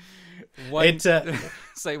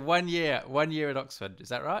 So 1 year at Oxford, is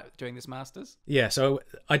that right? Doing this masters? Yeah. So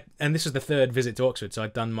and this was the third visit to Oxford. So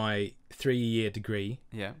I'd done my 3-year degree.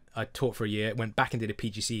 Yeah. I taught for a year, went back and did a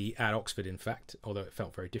PGCE at Oxford, in fact, although it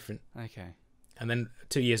felt very different. Okay. And then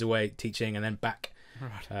 2 years away teaching, and then back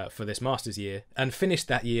for this master's year, and finished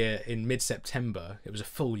that year in mid-September. It was a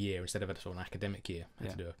full year instead of a sort of an academic year. I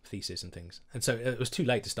had to do a thesis and things, and so it was too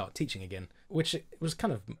late to start teaching again, which was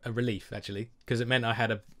kind of a relief actually, because it meant I had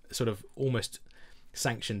a sort of almost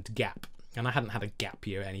sanctioned gap, and I hadn't had a gap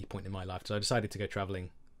year at any point in my life, so I decided to go travelling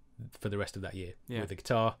for the rest of that year with a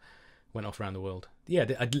guitar. Went off around the world. Yeah,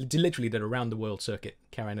 I literally did a round the world circuit,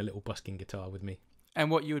 carrying a little busking guitar with me. And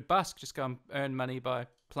what you would busk, just go and earn money by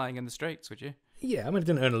playing in the streets, would you? Yeah, I mean, I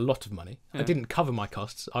didn't earn a lot of money. Yeah. I didn't cover my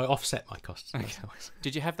costs. I offset my costs. Okay.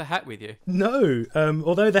 Did you have the hat with you? No.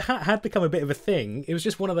 Although the hat had become a bit of a thing, it was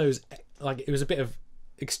just one of those, like, it was a bit of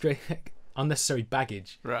extra unnecessary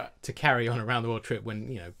baggage to carry on a round the world trip when,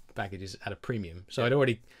 you know, baggage is at a premium. So I'd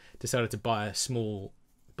already decided to buy a small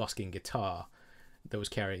busking guitar that was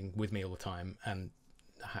carrying with me all the time, and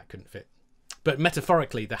the hat couldn't fit. But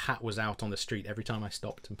metaphorically, the hat was out on the street every time I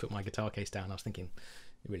stopped and put my guitar case down. I was thinking,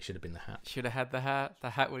 it really should have been the hat. Should have had the hat.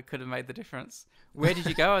 The hat could have made the difference. Where did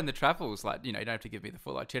you go on the travels? Like, you know, you don't have to give me the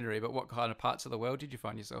full itinerary, but what kind of parts of the world did you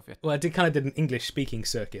find yourself in? Well, I did an English-speaking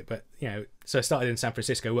circuit, but, you know, so I started in San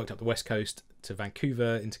Francisco, worked up the West Coast to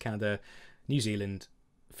Vancouver, into Canada, New Zealand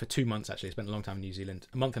for 2 months, actually. I spent a long time in New Zealand,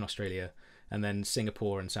 a month in Australia, and then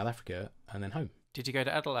Singapore and South Africa, and then home. Did you go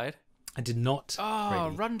to Adelaide? I did not. Oh,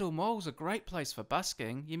 really. Rundle Mall's a great place for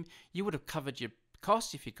busking. You would have covered your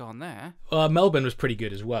costs if you'd gone there. Melbourne was pretty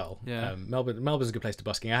good as well. Yeah. Melbourne's a good place to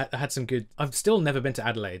busking. I had some good. I've still never been to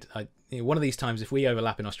Adelaide. One of these times, if we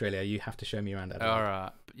overlap in Australia, you have to show me around Adelaide. All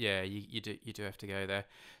right. Yeah, you do have to go there.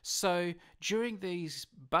 So during these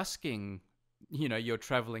busking, you know, your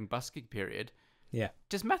travelling busking period. Yeah.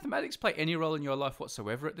 Does mathematics play any role in your life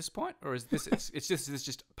whatsoever at this point, or is this it's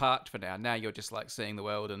just parked for now? Now you're just like seeing the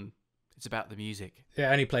world and it's about the music. Yeah,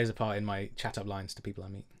 it only plays a part in my chat-up lines to people I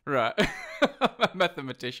meet. Right.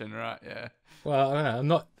 Mathematician, right, yeah. Well, I'm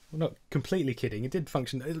not completely kidding. It did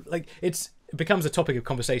function. It becomes a topic of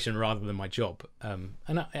conversation rather than my job. And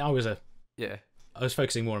I was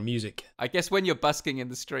focusing more on music. I guess when you're busking in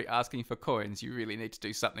the street asking for coins, you really need to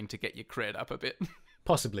do something to get your cred up a bit.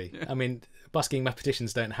 Possibly. Yeah. I mean, busking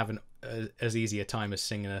mathematicians don't have as easy a time as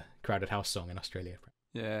singing a Crowded House song in Australia.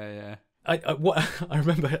 Yeah. I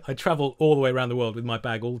remember I travelled all the way around the world with my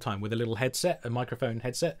bag all the time with a little headset, a microphone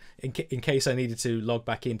headset, in case I needed to log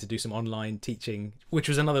back in to do some online teaching, which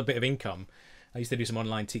was another bit of income. I used to do some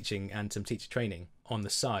online teaching and some teacher training on the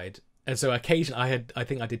side. And so occasionally I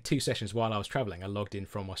think I did 2 sessions while I was travelling. I logged in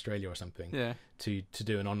from Australia or something to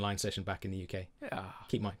do an online session back in the UK. Yeah.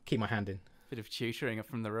 Keep my hand in. Bit of tutoring up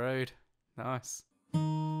from the road. Nice.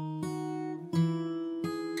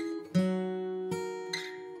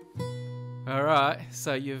 All right,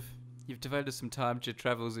 so you've devoted some time to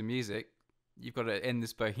travels and music. You've got to end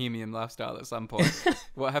this bohemian lifestyle at some point.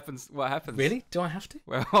 What happens? Really? Do I have to?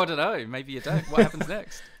 Well, I don't know. Maybe you don't. What happens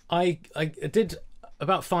next? I did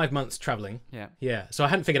about 5 months travelling. Yeah. So I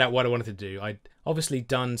hadn't figured out what I wanted to do. I'd obviously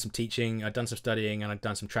done some teaching, I'd done some studying, and I'd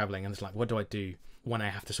done some travelling. And it's like, what do I do when I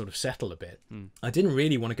have to sort of settle a bit? I didn't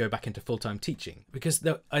really want to go back into full-time teaching because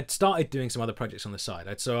I'd started doing some other projects on the side.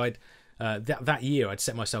 That year, I'd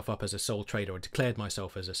set myself up as a sole trader. I declared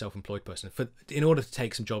myself as a self-employed person in order to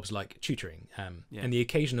take some jobs like tutoring and the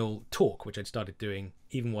occasional talk, which I'd started doing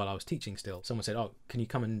even while I was teaching still. Someone said, oh, can you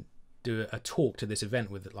come and do a talk to this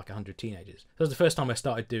event with like 100 teenagers? That was the first time I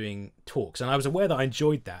started doing talks, and I was aware that I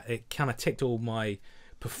enjoyed that. It kind of ticked all my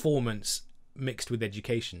performance mixed with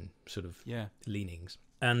education sort of leanings.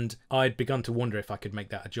 And I'd begun to wonder if I could make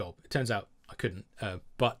that a job. It turns out I couldn't,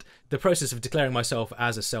 but the process of declaring myself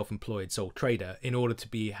as a self-employed sole trader in order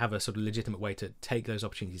to have a sort of legitimate way to take those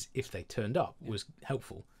opportunities if they turned up was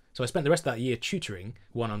helpful. So I spent the rest of that year tutoring,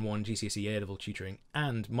 one-on-one GCSE A-level tutoring,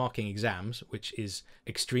 and marking exams, which is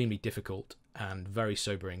extremely difficult and very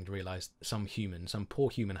sobering to realise some poor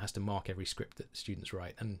human has to mark every script that students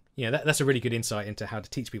write. And that's a really good insight into how to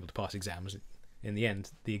teach people to pass exams. In the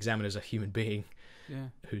end, the examiner's a human being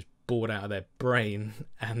who's bored out of their brain,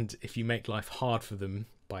 and if you make life hard for them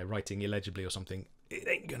by writing illegibly or something, it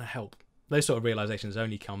ain't gonna help. Those sort of realizations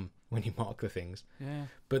only come when you mark the things. Yeah.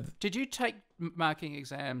 But did you take marking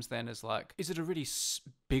exams then as like, is it a really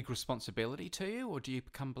big responsibility to you, or do you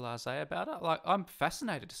become blasé about it? Like, I'm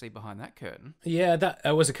fascinated to see behind that curtain. Yeah,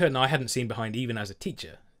 that was a curtain I hadn't seen behind even as a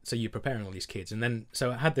teacher. So you're preparing all these kids, and then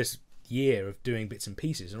so I had this year of doing bits and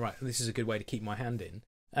pieces, and right, this is a good way to keep my hand in.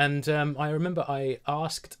 And I remember I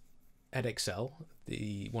asked Edexcel,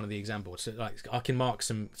 one of the exam boards. So like I can mark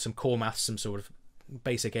some core maths, some sort of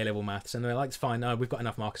basic A-level maths, and they're like, it's fine, we've got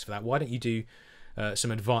enough markers for that. Why don't you do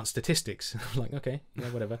some advanced statistics? I was like, okay, yeah,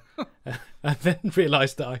 whatever. And then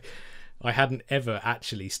realised that I hadn't ever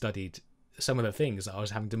actually studied some of the things that I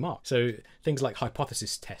was having to mark. So things like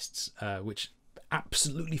hypothesis tests, which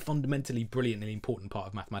absolutely fundamentally brilliant and important part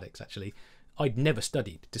of mathematics, actually, I'd never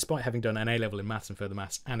studied, despite having done an A-level in maths and further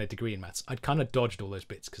maths and a degree in maths. I'd kind of dodged all those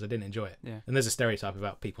bits because I didn't enjoy it. Yeah. And there's a stereotype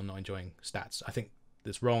about people not enjoying stats. I think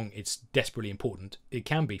that's wrong. It's desperately important. It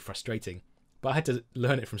can be frustrating, but I had to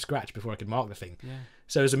learn it from scratch before I could mark the thing. Yeah.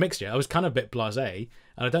 So it was a mixture. I was kind of a bit blasé,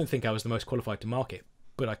 and I don't think I was the most qualified to mark it,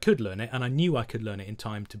 but I could learn it, and I knew I could learn it in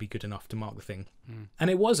time to be good enough to mark the thing. And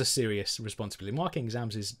it was a serious responsibility. Marking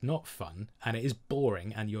exams is not fun, and it is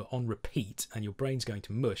boring, and you're on repeat, and your brain's going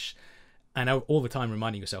to mush, and all the time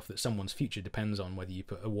reminding yourself that someone's future depends on whether you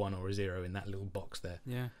put a 1 or a 0 in that little box there.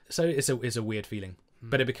 Yeah. So it's a weird feeling.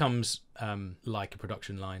 But it becomes like a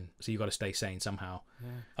production line, so you've got to stay sane somehow. Yeah.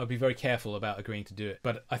 I'd be very careful about agreeing to do it,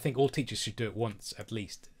 but I think all teachers should do it once at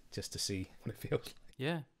least, just to see what it feels like.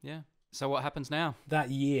 Yeah, yeah. So what happens now? That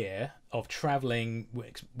year of travelling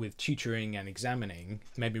with tutoring and examining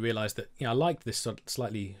made me realise that, you know, I liked this sort of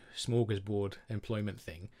slightly smorgasbord employment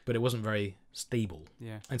thing, but it wasn't very stable.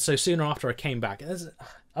 Yeah. And so sooner after I came back,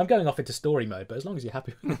 I'm going off into story mode, but as long as you're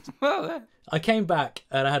happy with it. Well, I came back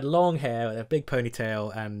and I had long hair, a big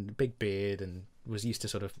ponytail and big beard, and was used to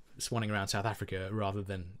sort of swanning around South Africa rather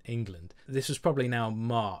than England. This was probably now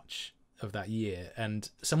March of that year, and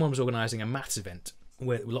someone was organising a maths event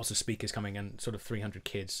with lots of speakers coming and sort of 300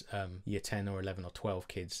 kids, year 10 or 11 or 12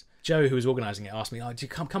 kids. Joe, who was organising it, asked me, do you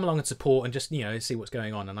come along and support and just, you know, see what's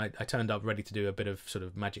going on? And I turned up ready to do a bit of sort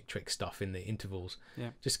of magic trick stuff in the intervals,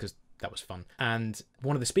 just because that was fun. And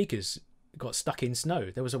one of the speakers got stuck in snow.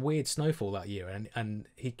 There was a weird snowfall that year, and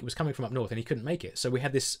he was coming from up north and he couldn't make it. So we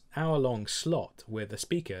had this hour-long slot with a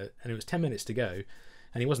speaker, and it was 10 minutes to go,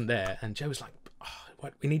 and he wasn't there. And Joe was like,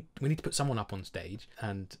 what? We need to put someone up on stage.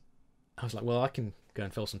 And I was like, well, I can go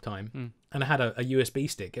and fill some time. And I had a USB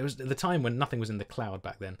stick. It was at the time when nothing was in the cloud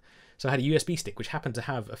back then. So I had a USB stick, which happened to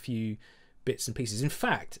have a few bits and pieces. In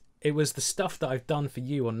fact, it was the stuff that I've done for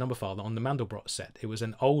you on Numberphile, on the Mandelbrot set. It was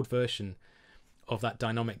an old version of that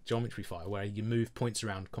dynamic geometry file where you move points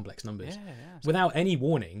around complex numbers. Yeah. Without any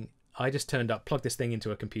warning, I just turned up, plugged this thing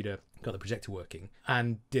into a computer, got the projector working,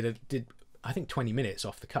 and did I think 20 minutes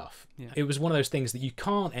off the cuff. Yeah. It was one of those things that you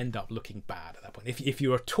can't end up looking bad at that point. If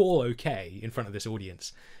you're at all okay in front of this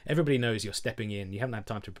audience, everybody knows you're stepping in, you haven't had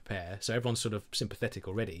time to prepare, so everyone's sort of sympathetic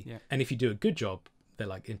already. Yeah. And if you do a good job, they're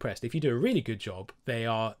like impressed. If you do a really good job, they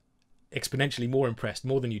are exponentially more impressed,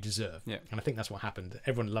 more than you deserve. Yeah. And I think that's what happened.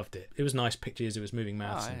 Everyone loved it. It was nice pictures, it was moving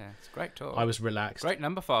maths. Oh, yeah. It's a great talk. I was relaxed. Great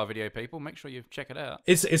Numberphile video, people. Make sure you check it out.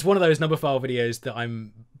 It's one of those Numberphile videos that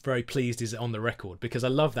I'm very pleased is on the record, because I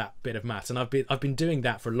love that bit of maths, and I've been doing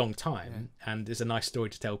that for a long time, and it's a nice story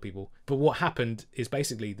to tell people. But what happened is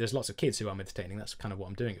basically there's lots of kids who I'm entertaining. That's kind of what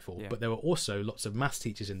I'm doing it for. Yeah. But there were also lots of maths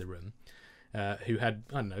teachers in the room who had,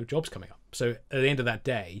 I don't know, jobs coming up. So at the end of that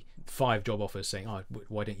day, 5 job offers saying,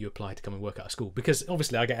 why don't you apply to come and work at a school? Because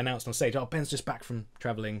obviously I get announced on stage, Ben's just back from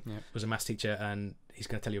travelling, was a maths teacher, and he's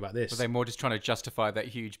going to tell you about this. Were they more just trying to justify that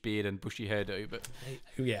huge beard and bushy hairdo? But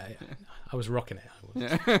yeah, I was rocking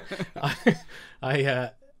it.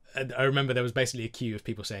 I remember there was basically a queue of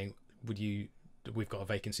people saying, we've got a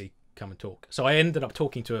vacancy, come and talk. So I ended up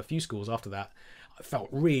talking to a few schools after that. I felt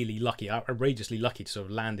really lucky, outrageously lucky to sort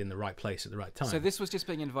of land in the right place at the right time. So this was just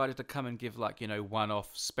being invited to come and give, like, you know, one-off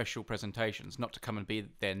special presentations, not to come and be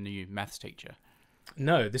their new maths teacher.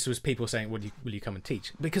 No, this was people saying, will you come and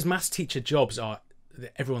teach? Because maths teacher jobs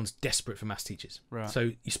everyone's desperate for maths teachers. Right.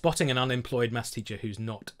 So you're spotting an unemployed maths teacher who's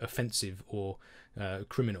not offensive or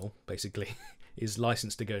criminal, basically, is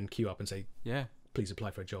licensed to go and queue up and say, please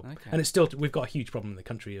apply for a job. Okay. And it's still, we've got a huge problem in the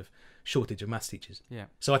country of shortage of maths teachers. Yeah.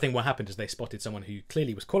 So I think what happened is they spotted someone who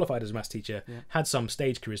clearly was qualified as a maths teacher, had some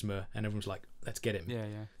stage charisma, and everyone was like, let's get him. Yeah.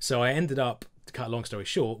 So I ended up, to cut a long story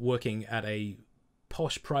short, working at a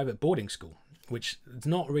posh private boarding school, which is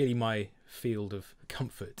not really my field of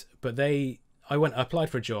comfort. But I applied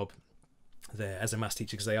for a job there as a maths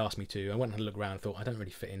teacher because they asked me to. I went and had a look around and thought, I don't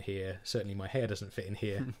really fit in here. Certainly my hair doesn't fit in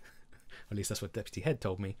here. At least that's what Deputy Head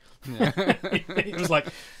told me. Yeah. He was like,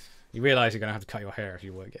 you realise you're going to have to cut your hair if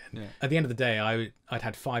you work again. Yeah. At the end of the day, I'd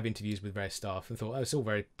had 5 interviews with various staff and thought, it's all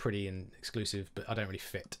very pretty and exclusive, but I don't really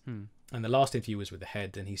fit. And the last interview was with the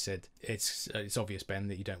head, and he said, it's obvious, Ben,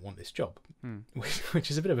 that you don't want this job, which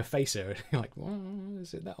is a bit of a facer. You're like, well,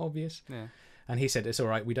 is it that obvious? Yeah. And he said, it's all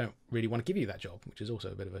right, we don't really want to give you that job, which is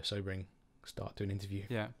also a bit of a sobering start to an interview.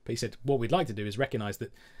 Yeah. But he said, what we'd like to do is recognise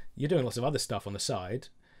that you're doing lots of other stuff on the side.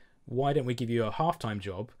 Why don't we give you a half-time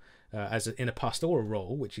job in a pastoral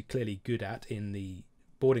role, which you're clearly good at in the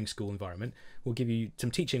boarding school environment. We'll give you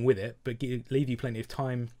some teaching with it, but leave you plenty of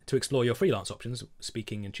time to explore your freelance options,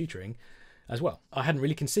 speaking and tutoring as well. I hadn't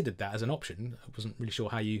really considered that as an option. I wasn't really sure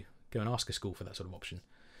how you go and ask a school for that sort of option.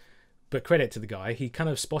 But credit to the guy, he kind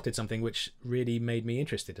of spotted something which really made me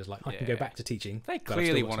interested. As like, I can go back to teaching. They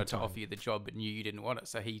clearly wanted to offer you the job, but knew you didn't want it.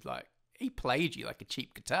 So he played you like a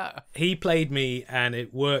cheap guitar. He played me, and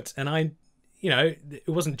it worked. And it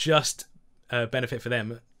wasn't just a benefit for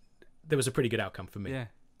them. There was a pretty good outcome for me. Yeah.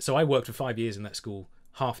 So I worked for 5 years in that school,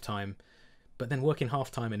 half time. But then working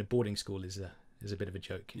half time in a boarding school is a bit of a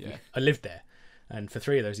joke. Yeah. I lived there, and for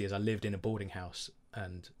 3 of those years, I lived in a boarding house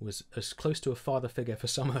and was as close to a father figure for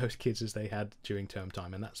some of those kids as they had during term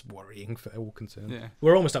time, and that's worrying for all concerned. Yeah.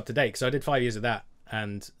 We're almost up to date, because I did 5 years of that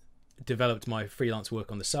and developed my freelance work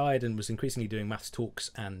on the side and was increasingly doing maths talks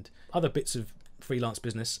and other bits of freelance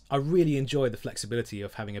business. I really enjoy the flexibility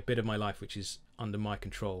of having a bit of my life which is under my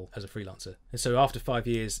control as a freelancer. And so after 5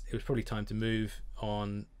 years, it was probably time to move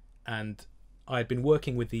on, and I had been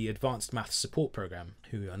working with the Advanced Maths Support Program,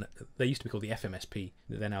 they used to be called the FMSP,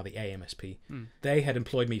 they're now the AMSP. They had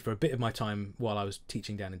employed me for a bit of my time while I was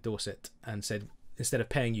teaching down in Dorset and said, instead of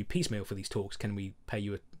paying you piecemeal for these talks, can we pay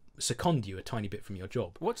you second you a tiny bit from your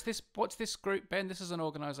job? What's this group, Ben? This is an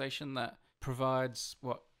organisation that provides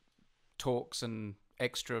talks and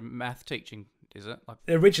extra math teaching, is it?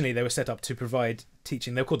 Originally, they were set up to provide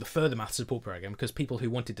teaching. They were called the Further Maths Support Program because people who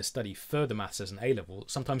wanted to study further maths as an A-level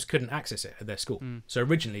sometimes couldn't access it at their school. So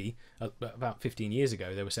originally, about 15 years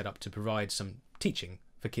ago, they were set up to provide some teaching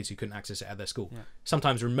for kids who couldn't access it at their school. Yeah.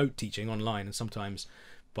 Sometimes remote teaching online, and sometimes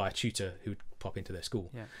by a tutor who would pop into their school.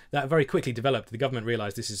 Yeah. That very quickly developed. The government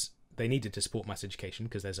realised they needed to support maths education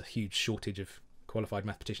because there's a huge shortage of qualified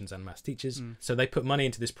mathematicians and maths teachers. So they put money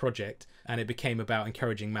into this project, and it became about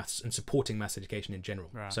encouraging maths and supporting maths education in general.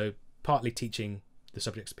 Right. So partly teaching the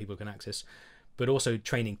subjects that people can access, but also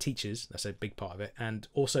training teachers, that's a big part of it, and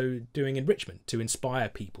also doing enrichment to inspire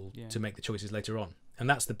people to make the choices later on. And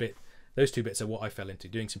that's the bit, those two bits are what I fell into,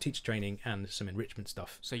 doing some teacher training and some enrichment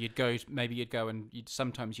stuff. So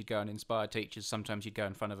sometimes you'd go and inspire teachers, sometimes you'd go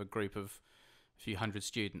in front of a group of few hundred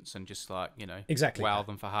students and just exactly wow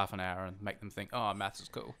them for half an hour and make them think, oh, maths is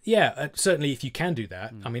cool. Yeah, certainly if you can do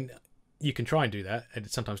that. I mean, you can try and do that, and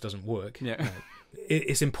it sometimes doesn't work. Yeah.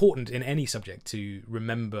 It's important in any subject to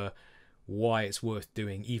remember why it's worth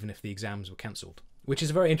doing, even if the exams were cancelled, which is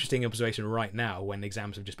a very interesting observation right now when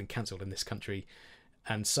exams have just been cancelled in this country,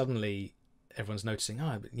 and suddenly everyone's noticing,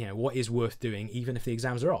 what is worth doing even if the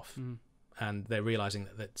exams are off. And they're realising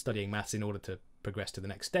that studying maths in order to progress to the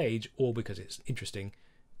next stage, or because it's interesting,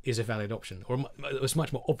 is a valid option, or it's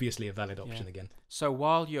much more obviously a valid option again. So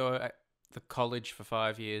while you're at the college for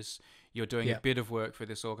 5 years, you're doing a bit of work for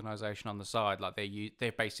this organisation on the side, like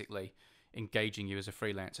they're basically engaging you as a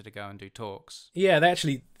freelancer to go and do talks. Yeah,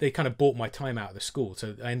 they kind of bought my time out of the school,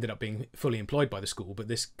 so I ended up being fully employed by the school, but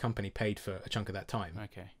this company paid for a chunk of that time.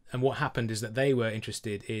 Okay. And what happened is that they were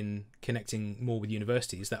interested in connecting more with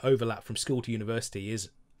universities. That overlap from school to university is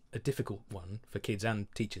a difficult one for kids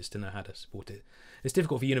and teachers to know how to support it. It's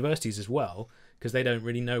difficult for universities as well because they don't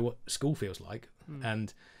really know what school feels like.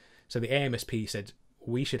 And so the AMSP said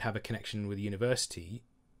we should have a connection with the university,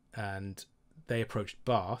 and they approached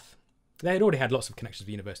Bath. They had already had lots of connections with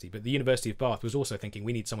the university, but the University of Bath was also thinking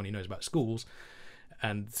we need someone who knows about schools.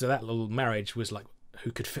 And so that little marriage was like,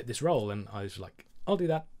 who could fit this role? And I was like, I'll do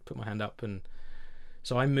that, put my hand up. And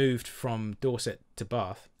so I moved from Dorset to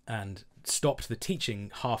Bath and stopped the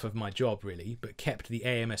teaching half of my job really, but kept the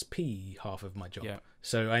AMSP half of my job. Yeah.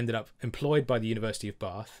 So I ended up employed by the University of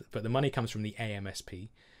Bath, but the money comes from the AMSP,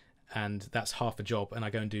 and that's half a job, and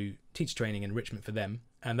I go and do teacher training and enrichment for them,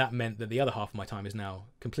 and that meant that the other half of my time is now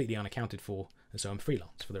completely unaccounted for, and so I'm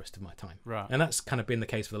freelance for the rest of my time. Right. And that's kind of been the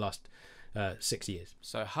case for the last 6 years.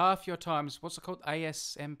 So half your time's, what's it called?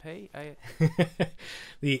 ASMP?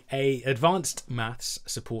 The Advanced Maths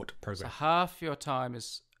Support Program. So half your time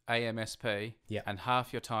is AMSP, yeah, and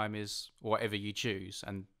half your time is whatever you choose,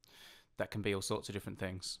 and that can be all sorts of different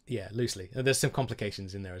things. Yeah, loosely. There's some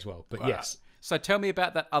complications in there as well, but yes. So tell me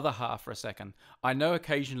about that other half for a second. I know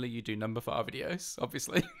occasionally you do Numberphile videos,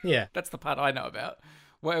 obviously. Yeah. That's the part I know about.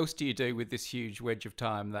 What else do you do with this huge wedge of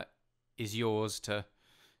time that is yours to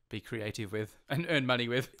be creative with and earn money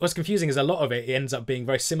with? What's confusing is a lot of it ends up being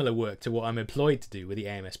very similar work to what I'm employed to do with the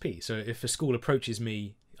AMSP. So if a school approaches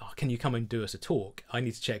me, can you come and do us a talk? I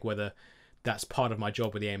need to check whether that's part of my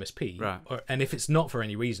job with the AMSP. Right. And if it's not for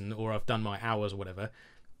any reason, or I've done my hours or whatever,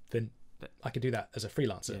 then I could do that as a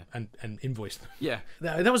freelancer and invoice them. Yeah.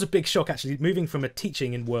 That was a big shock, actually. Moving from a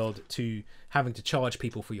teaching in world to having to charge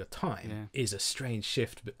people for your time is a strange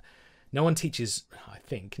shift. But no one teaches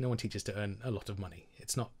to earn a lot of money.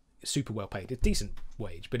 It's not super well paid. It's a decent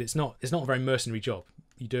wage, but it's not a very mercenary job.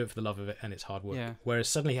 You do it for the love of it, and it's hard work. Yeah. Whereas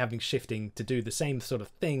suddenly shifting to do the same sort of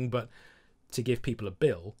thing, but to give people a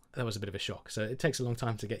bill, that was a bit of a shock. So it takes a long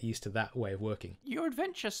time to get used to that way of working. Your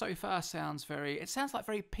adventure so far sounds like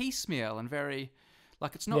very piecemeal and very,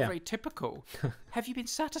 like, it's not very typical. Have you been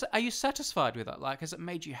are you satisfied with it? Like, has it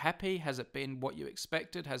made you happy? Has it been what you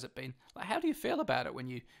expected? Has it been, like, how do you feel about it when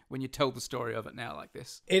you tell the story of it now like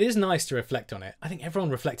this? It is nice to reflect on it. I think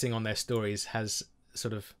everyone reflecting on their stories has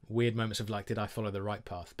sort of weird moments of like, did I follow the right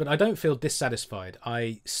path? But I don't feel dissatisfied.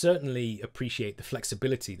 I certainly appreciate the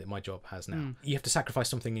flexibility that my job has now. You have to sacrifice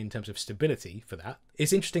something in terms of stability for that.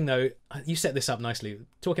 It's interesting though, you set this up nicely.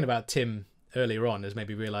 Talking about Tim earlier on has made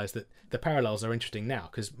me realise that the parallels are interesting now,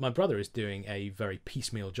 because my brother is doing a very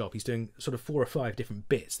piecemeal job. He's doing sort of 4 or 5 different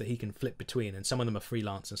bits that he can flip between, and some of them are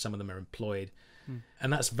freelance and some of them are employed.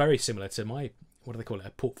 And that's very similar to my, what do they call it, a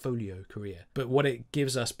portfolio career. But what it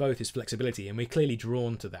gives us both is flexibility, and we're clearly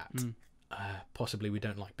drawn to that. Possibly we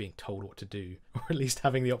don't like being told what to do, or at least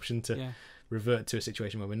having the option to revert to a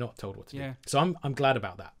situation where we're not told what to do. So I'm glad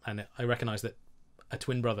about that, and I recognise that a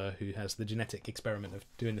twin brother who has the genetic experiment of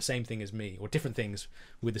doing the same thing as me, or different things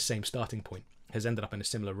with the same starting point, has ended up in a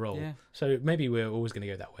similar role. So maybe we're always going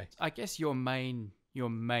to go that way. I guess your main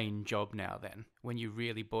job now then, when you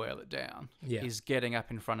really boil it down, is getting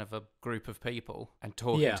up in front of a group of people and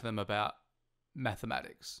talking to them about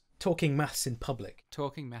mathematics. Talking maths in public.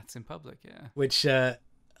 Talking maths in public, yeah. Which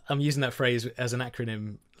I'm using that phrase as an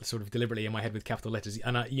acronym sort of deliberately in my head with capital letters.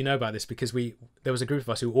 And you know about this because there was a group of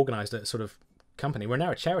us who organised a sort of company. We're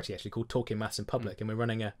now a charity actually called Talking Maths in Public, and we're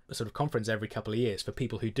running a sort of conference every couple of years for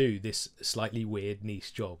people who do this slightly weird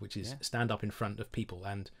niche job, which is stand up in front of people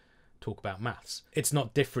and talk about maths. It's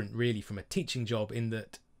not different really from a teaching job in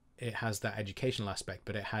that it has that educational aspect,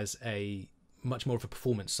 but it has a much more of a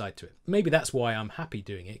performance side to it. Maybe that's why I'm happy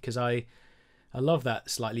doing it, because I love that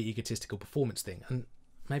slightly egotistical performance thing. And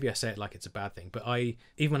maybe I say it like it's a bad thing, but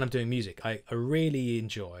even when I'm doing music, I really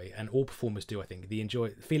enjoy, and all performers do, I think, the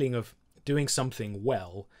feeling of doing something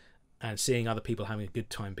well and seeing other people having a good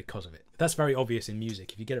time because of it. That's very obvious in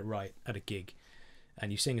music. If you get it right at a gig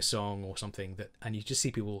and you sing a song or something and you just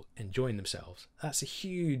see people enjoying themselves, that's a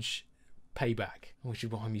huge payback, which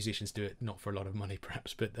is why musicians do it, not for a lot of money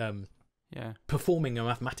perhaps, but performing a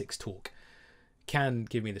mathematics talk can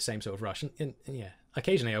give me the same sort of rush. And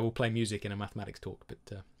occasionally I will play music in a mathematics talk,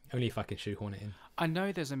 but only if I can shoehorn it in. I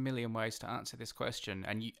know there's a million ways to answer this question,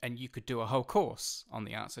 and you could do a whole course on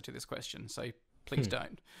the answer to this question, so please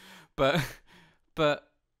don't. But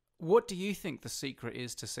what do you think the secret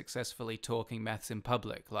is to successfully talking maths in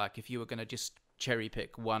public? Like, if you were going to just cherry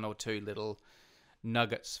pick 1 or 2 little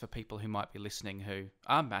nuggets for people who might be listening who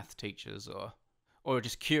are math teachers or are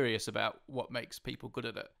just curious about what makes people good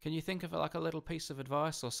at it. Can you think of like a little piece of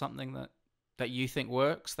advice or something that you think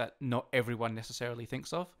works that not everyone necessarily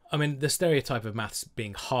thinks of? I mean, the stereotype of maths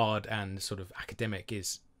being hard and sort of academic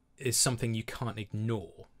is something you can't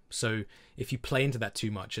ignore. So if you play into that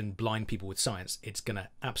too much and blind people with science, it's going to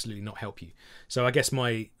absolutely not help you. So I guess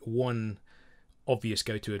my one obvious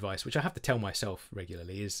go-to advice, which I have to tell myself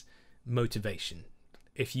regularly, is motivation.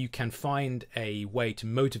 If you can find a way to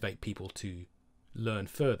motivate people to learn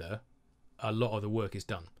further, a lot of the work is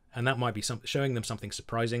done. And that might be showing them something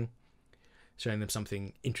surprising, showing them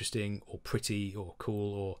something interesting or pretty or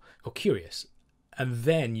cool or curious. And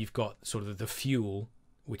then you've got sort of the fuel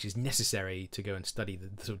which is necessary to go and study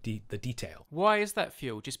the detail. Why is that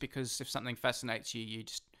fuel? Just because if something fascinates you, you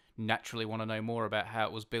just naturally want to know more about how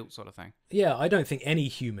it was built, sort of thing? Yeah, I don't think any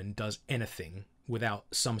human does anything without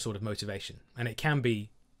some sort of motivation. And it can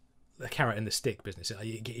be the carrot and the stick business.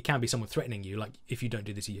 It can be someone threatening you, like, if you don't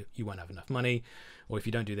do this, you won't have enough money, or if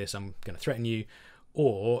you don't do this, I'm going to threaten you,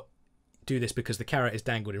 or do this because the carrot is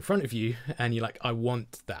dangled in front of you and you're like, I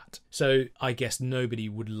want that. So I guess nobody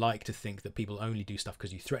would like to think that people only do stuff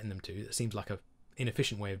because you threaten them to. That seems like a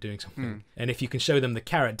inefficient way of doing something. And if you can show them the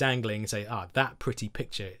carrot dangling and say, that pretty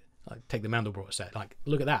picture, like take the Mandelbrot set, like,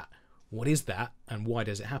 look at that, what is that and why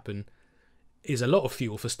does it happen, is a lot of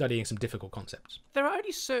fuel for studying some difficult concepts. There are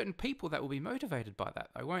only certain people that will be motivated by that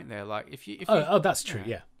though, won't there? Like if you that's true,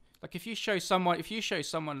 yeah. Like if you show someone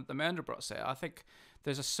the Mandelbrot set, I think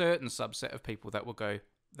there's a certain subset of people that will go,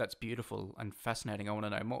 that's beautiful and fascinating, I want to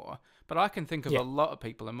know more. But I can think of a lot of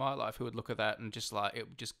people in my life who would look at that and just like,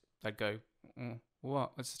 they'd go,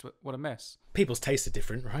 what a mess. People's tastes are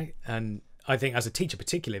different, right? And I think as a teacher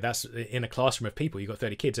particularly, that's in a classroom of people, you've got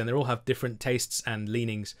 30 kids and they all have different tastes and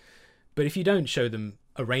leanings. But if you don't show them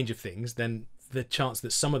a range of things, then the chance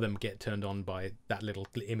that some of them get turned on by that little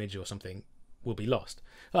image or something will be lost.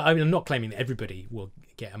 I mean, I'm not claiming that everybody will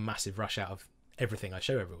get a massive rush out of everything I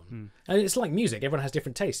show everyone. And it's like music. Everyone has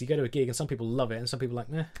different tastes. You go to a gig and some people love it and some people are like,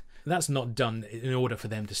 meh. That's not done in order for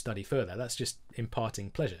them to study further. That's just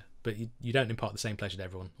imparting pleasure. But you don't impart the same pleasure to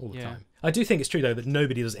everyone all the time. I do think it's true, though, that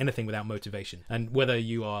nobody does anything without motivation. And whether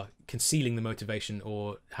you are concealing the motivation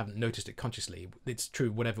or haven't noticed it consciously, it's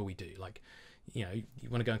true whatever we do. Like, you know, you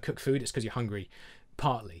want to go and cook food, it's because you're hungry,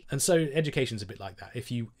 partly. And so education's a bit like that.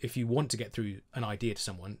 If you want to get through an idea to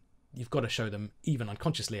someone, you've got to show them, even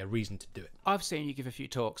unconsciously, a reason to do it. I've seen you give a few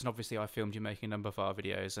talks, and obviously I filmed you making Numberphile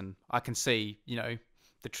videos, and I can see, you know,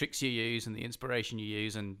 the tricks you use and the inspiration you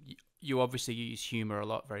use, and you obviously use humor a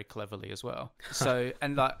lot, very cleverly as well. So,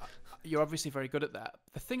 and like, you're obviously very good at that.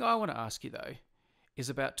 The thing I want to ask you though is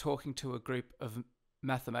about talking to a group of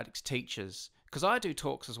mathematics teachers, because I do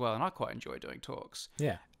talks as well, and I quite enjoy doing talks.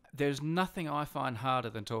 Yeah. There's nothing I find harder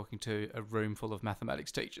than talking to a room full of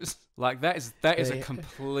mathematics teachers. Like that is a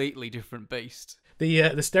completely different beast.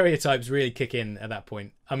 The stereotypes really kick in at that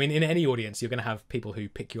point. I mean, in any audience, you're going to have people who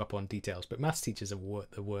pick you up on details, but maths teachers are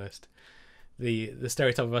the worst. The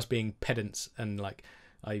stereotype of us being pedants and like,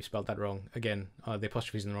 oh, you spelled that wrong again. Oh, the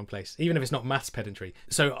apostrophe's in the wrong place, even if it's not maths pedantry.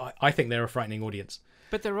 So I think they're a frightening audience.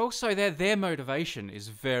 But they're also their motivation is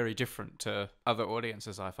very different to other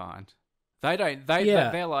audiences, I find.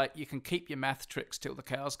 They're like, you can keep your math tricks till the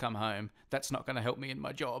cows come home. That's not going to help me in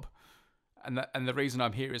my job. And the reason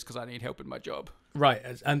I'm here is because I need help in my job. Right,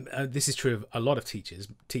 and this is true of a lot of teachers.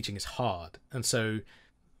 Teaching is hard. And so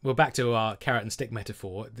we're back to our carrot and stick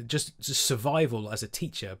metaphor. Just survival as a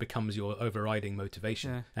teacher becomes your overriding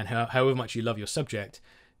motivation. Yeah. And however much you love your subject,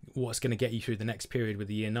 what's going to get you through the next period with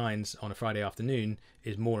the year 9s on a Friday afternoon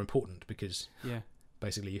is more important because... yeah.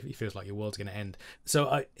 Basically, it feels like your world's going to end. So,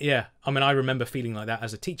 I remember feeling like that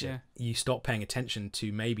as a teacher. Yeah. You stop paying attention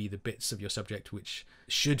to maybe the bits of your subject which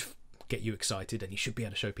should get you excited and you should be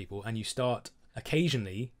able to show people, and you start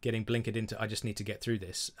occasionally getting blinkered into, I just need to get through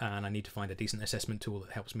this, and I need to find a decent assessment tool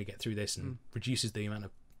that helps me get through this and reduces the amount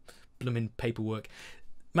of blooming paperwork.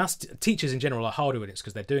 Maths teachers in general are harder with it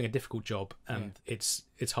because they're doing a difficult job, and it's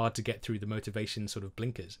hard to get through the motivation sort of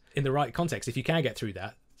blinkers. In the right context, if you can get through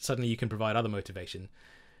that, suddenly you can provide other motivation.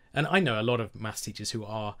 And I know a lot of maths teachers who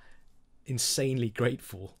are insanely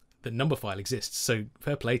grateful that Numberphile exists. So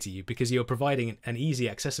fair play to you, because you're providing an easy,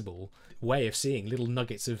 accessible way of seeing little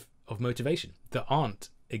nuggets of motivation that aren't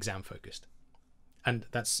exam focused. And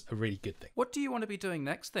that's a really good thing. What do you want to be doing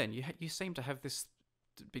next then? You seem to have this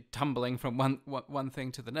be tumbling from one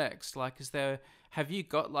thing to the next. Like, have you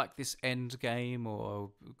got like this end game or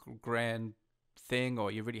grand thing,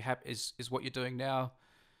 or you really happy? Is what you're doing now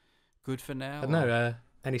good for now? No,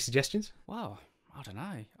 any suggestions? Well, I don't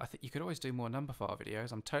know. I think you could always do more Numberphile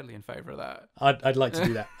videos. I'm totally in favour of that. I'd like to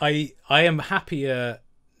do that. I am happier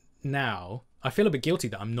now. I feel a bit guilty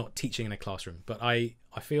that I'm not teaching in a classroom, but I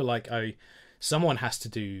feel like someone has to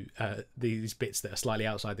do these bits that are slightly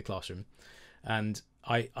outside the classroom, and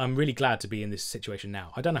I'm really glad to be in this situation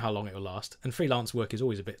now. I don't know how long it will last, and freelance work is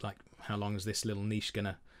always a bit like, how long is this little niche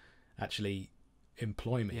gonna actually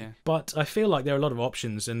employ me? But I feel like there are a lot of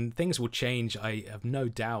options and things will change, I have no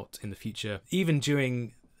doubt, in the future. Even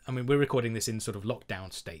during, I mean, we're recording this in sort of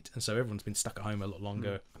lockdown state, and so everyone's been stuck at home a lot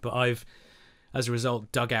longer. But I've, as a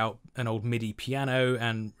result, dug out an old MIDI piano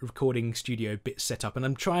and recording studio bits set up, and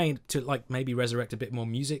I'm trying to like maybe resurrect a bit more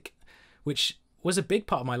music, which was a big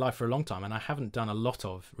part of my life for a long time and I haven't done a lot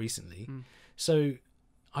of recently. So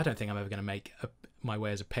I don't think I'm ever going to make my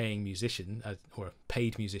way as a paying musician or a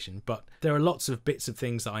paid musician, but there are lots of bits of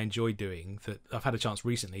things that I enjoy doing that I've had a chance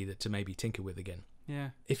recently to maybe tinker with again. Yeah.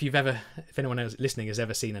 If anyone else listening has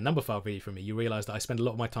ever seen a Numberphile video from me, you realise that I spend a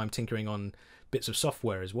lot of my time tinkering on bits of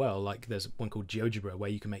software as well. Like there's one called GeoGebra where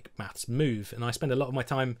you can make maths move, and I spend a lot of my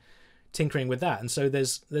time tinkering with that. And so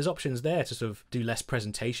there's options there to sort of do less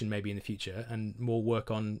presentation maybe in the future and more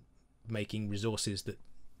work on making resources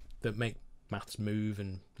that make maths move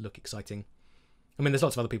and look exciting. I mean, there's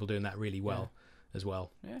lots of other people doing that really well as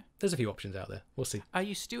well. Yeah. There's a few options out there. We'll see. Are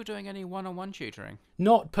you still doing any one-on-one tutoring?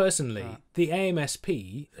 Not personally. The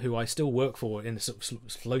AMSP, who I still work for in a sort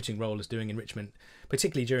of floating role as doing enrichment,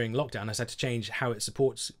 particularly during lockdown, has had to change how it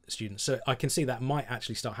supports students. So I can see that might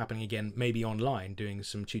actually start happening again, maybe online, doing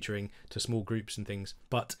some tutoring to small groups and things.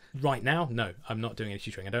 But right now, no, I'm not doing any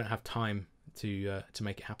tutoring. I don't have time to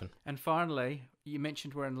make it happen. And finally, you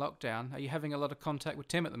mentioned we're in lockdown. Are you having a lot of contact with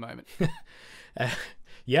Tim at the moment?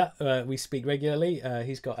 Yeah, we speak regularly.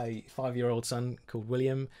 He's got a 5-year-old son called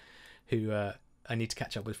William. who I need to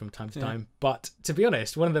catch up with from time to time. But to be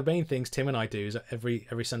honest, one of the main things Tim and I do is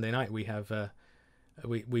every Sunday night we have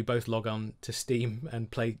we both log on to Steam and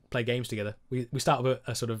play games together. We start with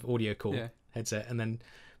a sort of audio call headset and then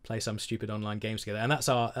play some stupid online games together, and that's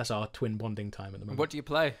our twin bonding time at the moment. What do you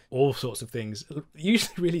play? All sorts of things,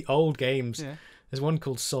 usually really old games. There's one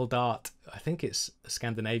called Soldat. I think it's a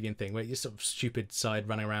Scandinavian thing where you're sort of stupid side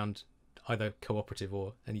running around, either cooperative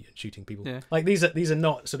or and shooting people. Like these are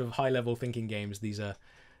not sort of high level thinking games. These are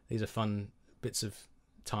fun bits of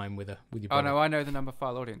time with your brother. Oh no, I know the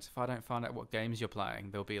Numberphile audience. If I don't find out what games you're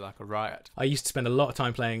playing, there'll be like a riot. I used to spend a lot of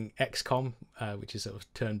time playing XCOM, which is sort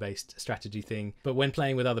of turn-based strategy thing. But when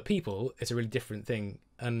playing with other people, it's a really different thing.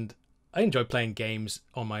 And I enjoy playing games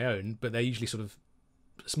on my own, but they're usually sort of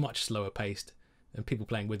much slower paced. And people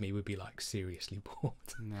playing with me would be like seriously bored.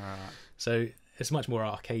 Right. So it's much more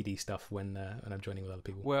arcadey stuff when I'm joining with other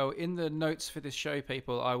people. Well, in the notes for this show,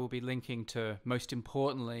 people, I will be linking to, most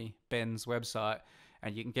importantly, Ben's website.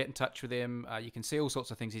 And you can get in touch with him. You can see all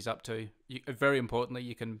sorts of things he's up to. Very importantly,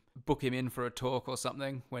 you can book him in for a talk or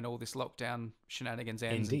something when all this lockdown shenanigans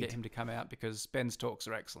ends. And get him to come out, because Ben's talks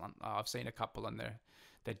are excellent. I've seen a couple and they're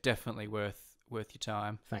definitely worth your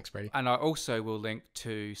time. Thanks, Brady. And I also will link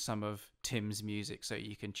to some of Tim's music so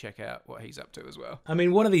you can check out what he's up to as well. I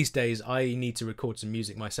mean, one of these days I need to record some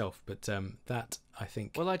music myself, but that I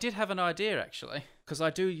think... Well, I did have an idea actually, because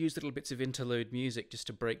I do use little bits of interlude music just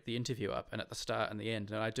to break the interview up, and at the start and the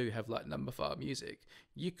end, and I do have like Numberphile music.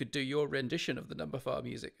 You could do your rendition of the Numberphile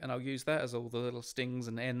music, and I'll use that as all the little stings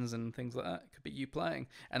and ends and things like that. It could be you playing,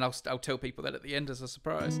 and I'll tell people that at the end as a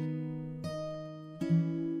surprise.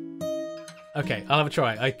 Okay, I'll have a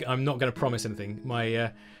try. I'm not going to promise anything.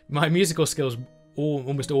 My musical skills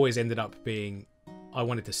almost always ended up being I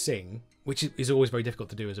wanted to sing, which is always very difficult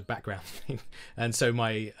to do as a background thing. And so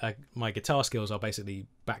my guitar skills are basically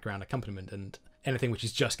background accompaniment, and anything which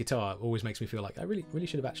is just guitar always makes me feel like I really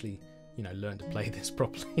should have actually, learned to play this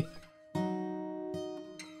properly.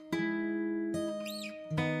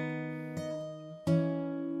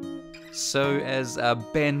 So as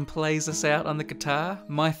Ben plays us out on the guitar,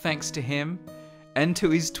 my thanks to him and to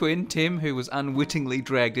his twin Tim, who was unwittingly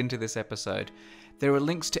dragged into this episode. There are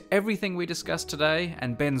links to everything we discussed today,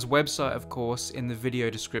 and Ben's website, of course, in the video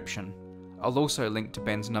description. I'll also link to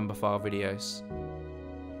Ben's Numberphile videos.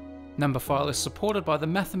 Numberphile is supported by the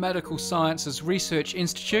Mathematical Sciences Research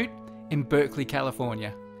Institute in Berkeley,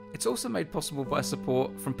 California. It's also made possible by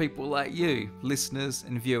support from people like you, listeners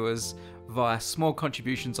and viewers, via small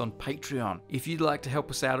contributions on Patreon. If you'd like to help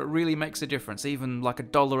us out, it really makes a difference. Even like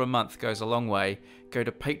 $1 a month goes a long way. Go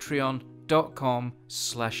to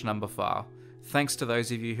patreon.com/Numberphile. Thanks to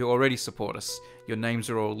those of you who already support us. Your names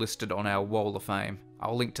are all listed on our wall of fame.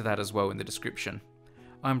 I'll link to that as well in the description.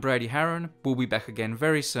 I'm Brady Harron. We'll be back again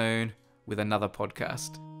very soon with another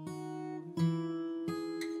podcast.